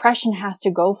 My depression has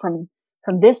to go from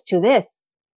this to this.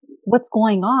 What's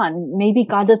going on? Maybe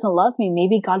God doesn't love me.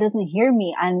 Maybe God doesn't hear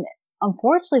me. And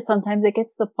unfortunately, sometimes it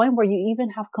gets to the point where you even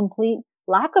have complete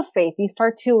lack of faith. You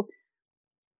start to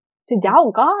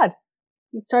doubt God.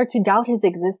 You start to doubt his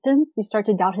existence. You start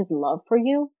to doubt his love for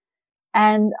you.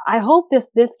 And I hope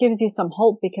this gives you some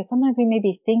hope, because sometimes we may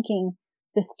be thinking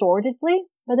distortedly,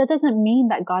 but that doesn't mean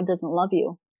that God doesn't love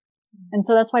you. And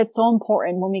so that's why it's so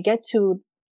important when we get to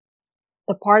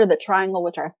the part of the triangle,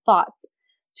 which are thoughts,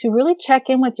 to really check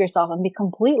in with yourself and be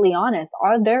completely honest.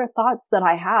 Are there thoughts that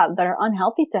I have that are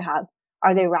unhealthy to have?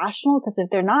 Are they rational? Because if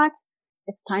they're not,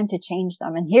 it's time to change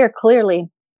them. And here, clearly,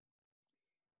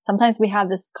 sometimes we have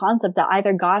this concept that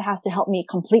either God has to help me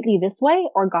completely this way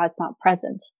or God's not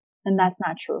present. And that's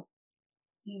not true.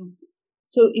 Yeah.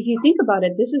 So if you think about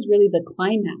it, this is really the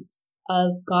climax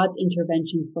of God's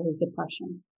interventions for his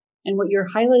depression. And what you're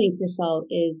highlighting, Kryssel,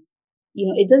 is,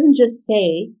 it doesn't just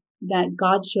say that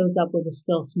God shows up with a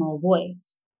still small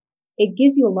voice. It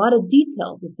gives you a lot of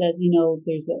details. It says,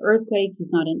 there's the earthquake. He's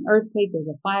not in the earthquake. There's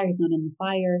a fire. He's not in the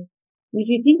fire. And if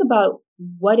you think about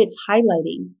what it's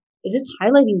highlighting, it's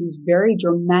highlighting these very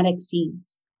dramatic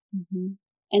scenes. Mm-hmm.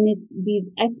 And it's these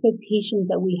expectations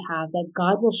that we have that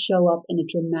God will show up in a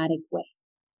dramatic way.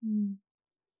 Mm.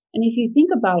 And if you think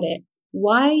about it,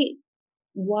 why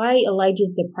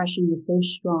Elijah's depression was so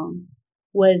strong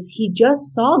was he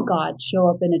just saw God show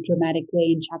up in a dramatic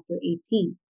way in chapter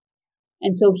 18.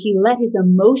 And so he let his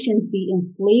emotions be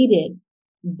inflated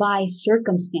by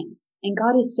circumstance. And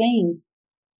God is saying,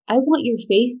 I want your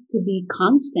faith to be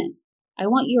constant. I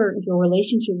want your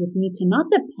relationship with me to not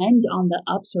depend on the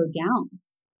ups or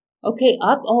downs. Okay,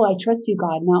 up. Oh, I trust you,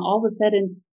 God. Now all of a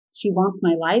sudden she wants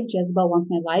my life. Jezebel wants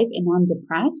my life and now I'm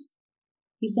depressed.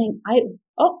 He's saying,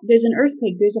 there's an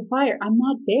earthquake. There's a fire. I'm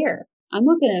not there.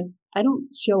 I don't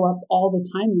show up all the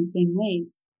time in the same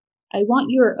ways. I want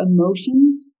your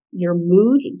emotions, your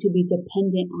mood to be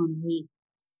dependent on me.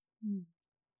 Mm.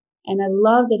 And I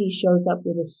love that he shows up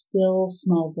with a still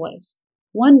small voice.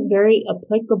 One very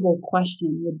applicable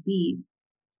question would be,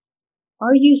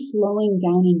 are you slowing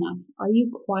down enough? Are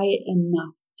you quiet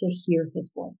enough to hear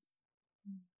his voice?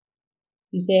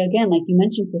 You say again, like you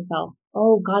mentioned, Kryssel,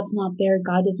 oh, God's not there.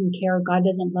 God doesn't care. God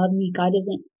doesn't love me. God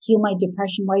doesn't heal my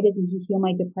depression. Why doesn't he heal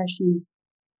my depression?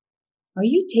 Are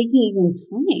you taking even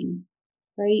time,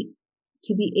 right?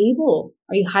 To be able,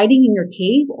 are you hiding in your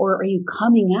cave or are you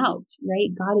coming out, right?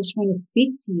 God is trying to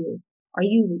speak to you.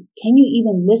 Can you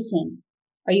even listen?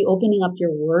 Are you opening up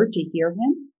your word to hear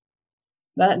him?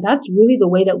 That's really the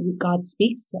way that God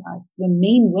speaks to us, the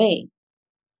main way,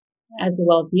 as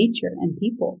well as nature and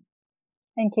people.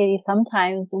 And Katie,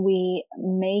 sometimes we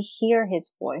may hear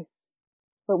his voice,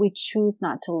 but we choose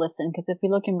not to listen. Because if we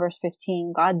look in verse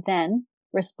 15, God then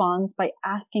responds by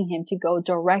asking him to go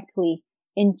directly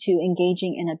into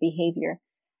engaging in a behavior.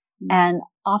 Mm-hmm. And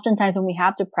oftentimes when we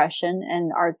have depression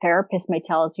and our therapist may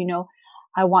tell us,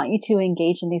 I want you to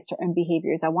engage in these certain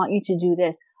behaviors. I want you to do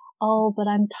this. Oh, but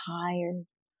I'm tired.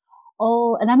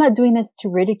 Oh, and I'm not doing this to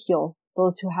ridicule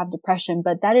those who have depression,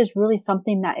 but that is really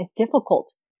something that is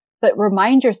difficult. But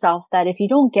remind yourself that if you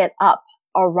don't get up,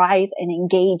 arise, and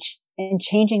engage in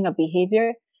changing a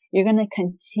behavior, you're going to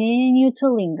continue to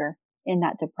linger in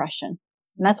that depression.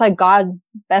 And that's why God,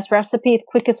 best recipe,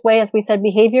 quickest way, as we said,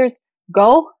 behaviors,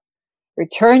 go,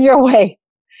 return your way.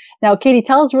 Now, Katie,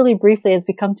 tell us really briefly as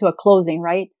we come to a closing,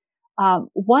 right?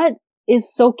 What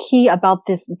is so key about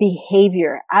this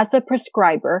behavior as a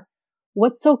prescriber?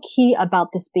 What's so key about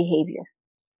this behavior?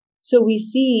 So we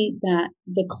see that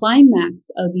the climax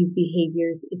of these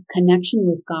behaviors is connection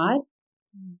with God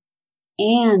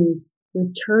and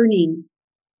returning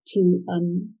to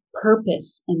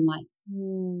purpose in life.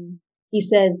 He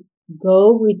says,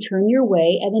 go return your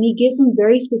way. And then he gives them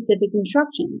very specific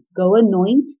instructions. Go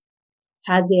anoint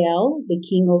Hazael, the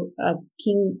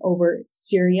king over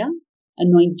Syria,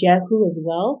 anoint Jehu as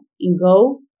well, and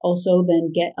go also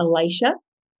then get Elisha,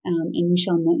 and you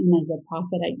shall anoint him as a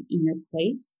prophet in your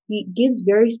place. He gives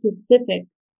very specific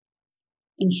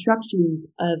instructions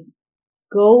of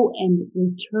go and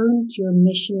return to your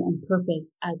mission and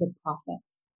purpose as a prophet.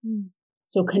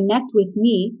 So connect with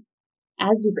me.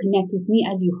 As you connect with me,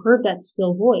 as you heard that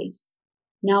still voice,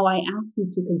 now I ask you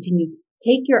to continue.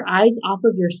 Take your eyes off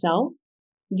of yourself.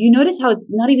 Do you notice how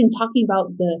it's not even talking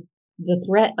about the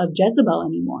threat of Jezebel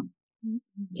anymore?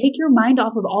 Take your mind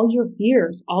off of all your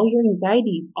fears, all your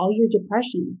anxieties, all your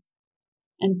depressions,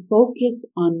 and focus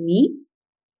on me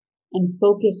and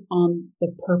focus on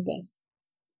the purpose.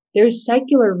 There's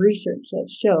secular research that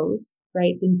shows,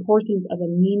 right, the importance of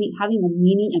having a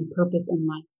meaning and purpose in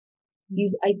life.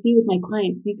 I see with my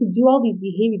clients, you can do all these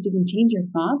behaviors, you can change your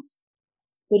thoughts,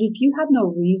 but if you have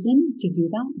no reason to do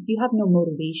that, if you have no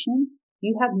motivation,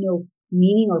 you have no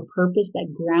meaning or purpose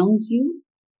that grounds you,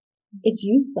 it's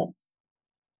useless.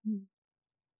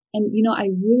 And, I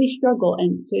really struggle.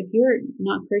 And so if you're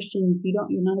not Christian, if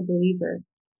you're not a believer,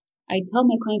 I tell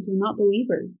my clients who are not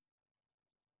believers,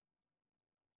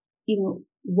 we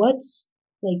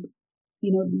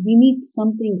need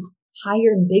something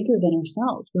higher and bigger than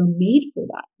ourselves. We're made for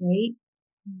that, right?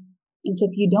 And so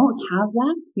if you don't have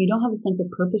that, if you don't have a sense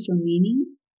of purpose or meaning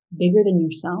bigger than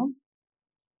yourself,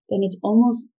 then it's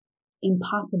almost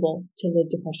impossible to live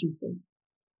depression free.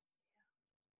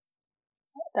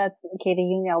 That's, Katie,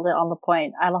 you nailed it on the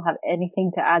point. I don't have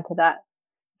anything to add to that,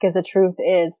 because the truth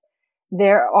is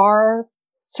there are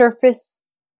surface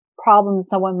problems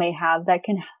someone may have that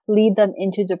can lead them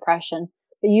into depression,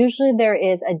 but usually there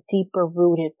is a deeper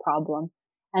rooted problem.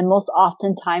 And most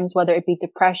oftentimes, whether it be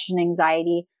depression,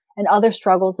 anxiety, and other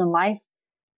struggles in life,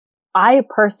 I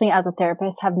personally, as a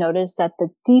therapist, have noticed that the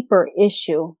deeper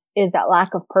issue is that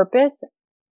lack of purpose.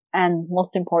 And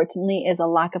most importantly, is a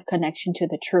lack of connection to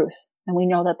the truth. And we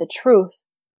know that the truth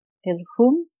is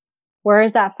whom? Where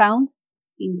is that found?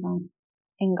 In God.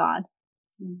 In God.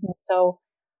 Mm-hmm. And so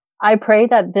I pray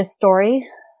that this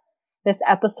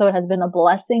episode has been a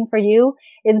blessing for you.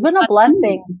 It's been a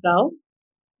blessing. So,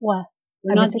 what?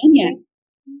 We're not done yet.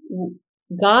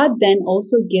 God then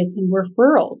also gives him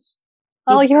referrals.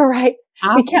 Oh, you're right.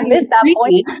 We can't miss that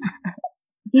point.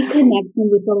 He connects him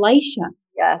with Elisha.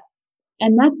 Yes.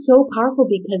 And that's so powerful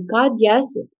because God,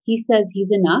 yes, he says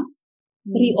he's enough,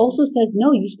 but he also says,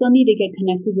 no, you still need to get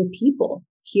connected with people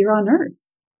here on earth.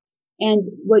 And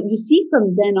what you see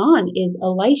from then on is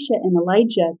Elisha and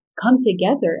Elijah come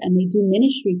together and they do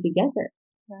ministry together.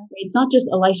 Yes. It's not just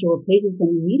Elisha replaces him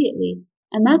immediately.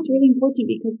 And that's really important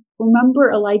because remember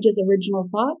Elijah's original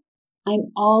thought?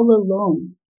 I'm all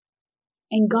alone.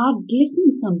 And God gives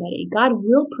him somebody. God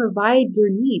will provide your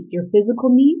needs, your physical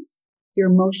needs, your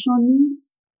emotional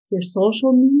needs, your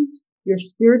social needs, your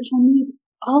spiritual needs,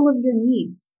 all of your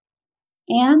needs.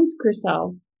 And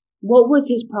Kryssel, what was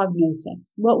his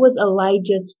prognosis? What was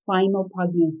Elijah's final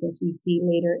prognosis we see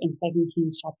later in 2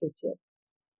 Kings chapter 2?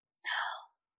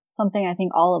 Something I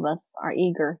think all of us are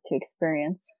eager to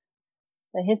experience.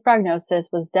 That his prognosis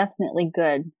was definitely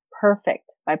good,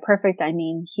 perfect. By perfect, I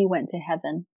mean he went to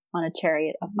heaven on a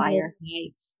chariot of fire.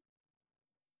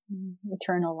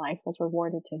 Eternal life was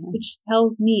rewarded to him. Which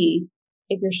tells me,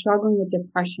 if you're struggling with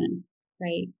depression,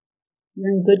 right,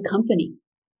 you're in good company.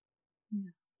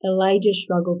 Yeah. Elijah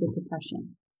struggled with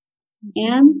depression.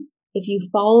 And if you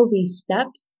follow these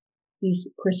steps, these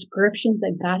prescriptions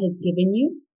that God has given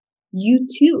you, you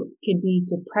too could be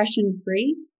depression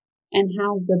free and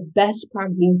have the best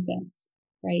prognosis,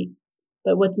 right?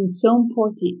 But what's so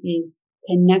important is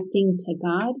connecting to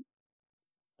God,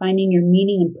 finding your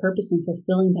meaning and purpose and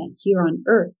fulfilling that here on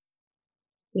earth,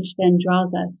 which then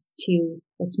draws us to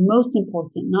what's most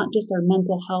important, not just our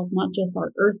mental health, not just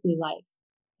our earthly life,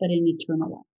 but an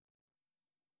eternal life.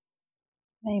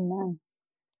 Amen.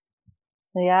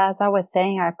 So yeah, as I was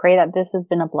saying, I pray that this has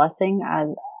been a blessing.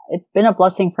 It's been a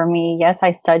blessing for me. Yes,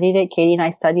 I studied it. Katie and I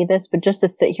studied this, but just to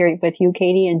sit here with you,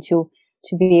 Katie, and to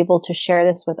be able to share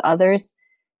this with others,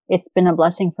 it's been a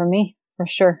blessing for me, for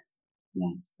sure.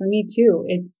 Yes, for me too.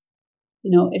 It's,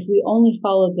 if we only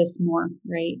follow this more,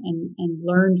 right, and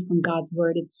learned from God's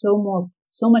word, it's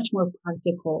so much more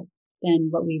practical than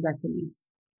what we recognize.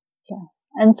 Yes.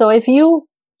 And so if you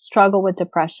struggle with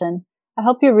depression, I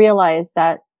hope you realize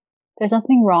that there's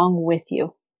nothing wrong with you.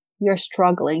 You're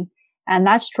struggling, and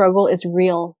that struggle is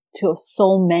real to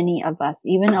so many of us,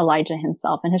 even Elijah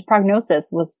himself, and his prognosis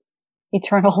was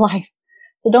eternal life.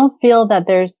 So don't feel that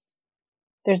there's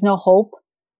no hope,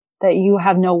 that you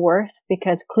have no worth,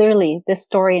 because clearly this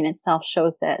story in itself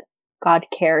shows that God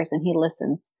cares and he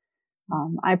listens.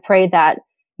 I pray that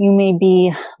you may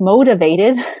be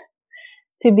motivated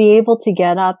to be able to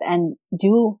get up and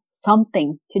do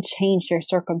something to change your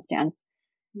circumstance.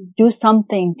 Do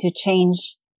something to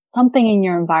change something in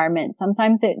your environment.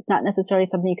 Sometimes it's not necessarily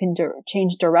something you can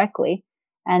change directly.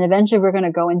 And eventually we're going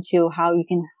to go into how you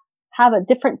can have a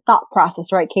different thought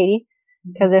process, right, Katie?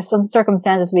 Because there's some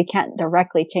circumstances we can't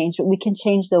directly change, but we can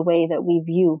change the way that we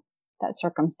view that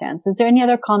circumstance. Is there any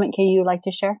other comment, Katie, you'd like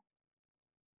to share?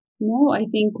 No, I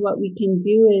think what we can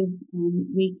do is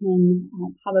we can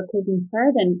have a closing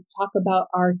prayer, then talk about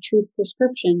our truth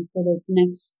prescription for the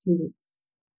next few weeks.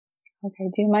 Okay.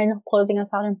 Do you mind closing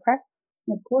us out in prayer?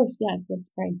 Of course, yes. Let's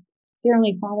pray. Dear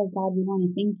Heavenly Father, God, we want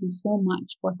to thank you so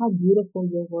much for how beautiful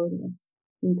your word is.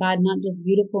 And God, not just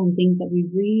beautiful in things that we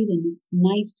read and it's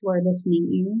nice to our listening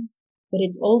ears, but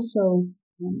it's also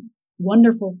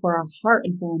wonderful for our heart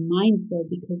and for our minds, Lord,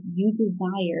 because you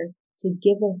desire to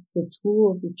give us the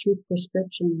tools, the truth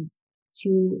prescriptions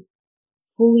to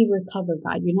fully recover,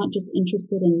 God. You're not just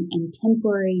interested in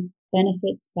temporary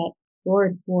benefits, but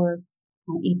Lord, for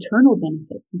eternal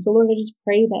benefits. And so, Lord, I just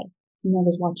pray that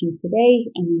whoever's watching today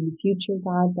and in the future,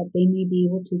 God, that they may be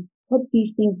able to put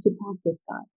these things to practice,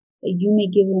 God, that you may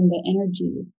give them the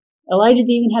energy. Elijah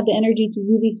didn't even have the energy to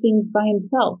do these things by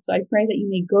himself. So I pray that you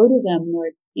may go to them,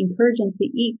 Lord, encourage them to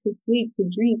eat, to sleep, to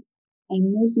drink,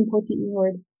 and most importantly,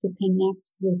 Lord, to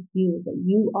connect with you, that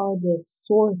you are the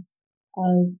source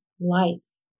of life.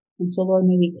 And so, Lord,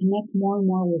 may we connect more and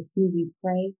more with you, we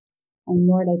pray. And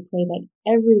Lord, I pray that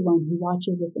everyone who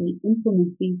watches this and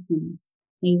implements these things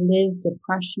may live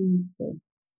depression free.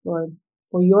 Lord,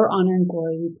 for your honor and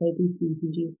glory, we pray these things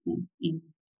in Jesus' name.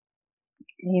 Amen.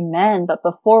 Amen. But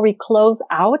before we close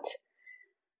out,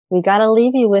 we got to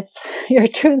leave you with your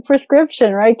truth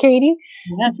prescription, right, Katie?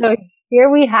 Yes. So here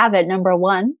we have it. Number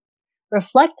 1,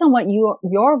 reflect on what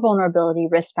your vulnerability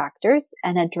risk factors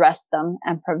and address them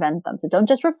and prevent them. So don't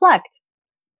just reflect,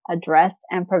 address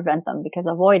and prevent them, because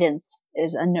avoidance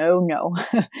is a no.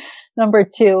 Number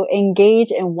 2,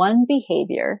 engage in one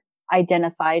behavior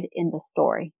identified in the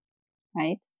story,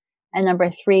 right? And number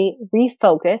 3,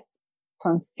 refocus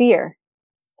from fear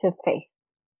to faith.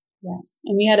 Yes.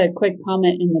 And we had a quick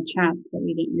comment in the chat that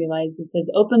we didn't realize. It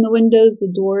says, open the windows, the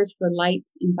doors for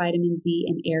light and vitamin D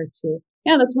and air too.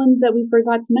 Yeah, that's one that we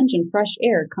forgot to mention. Fresh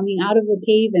air, coming out of the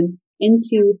cave and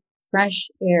into fresh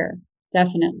air.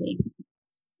 Definitely.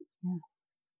 Yes.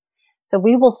 So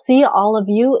we will see all of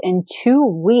you in 2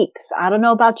 weeks. I don't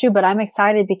know about you, but I'm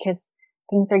excited because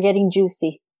things are getting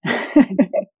juicy.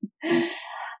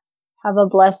 Have a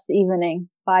blessed evening.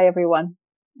 Bye, everyone.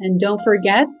 And don't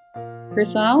forget,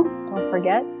 Kryssel. Don't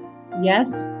forget.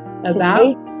 Yes. To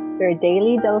take your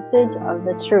daily dosage of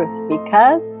the truth,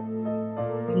 because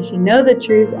you should know the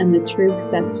truth and the truth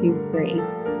sets you free.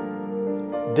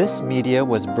 This media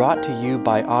was brought to you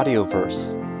by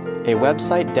Audioverse, a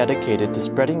website dedicated to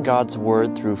spreading God's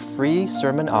Word through free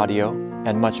sermon audio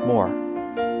and much more.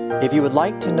 If you would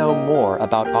like to know more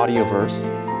about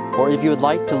Audioverse, or if you would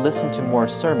like to listen to more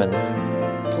sermons,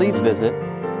 please visit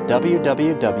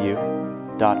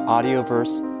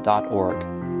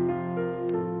www.audioverse.org.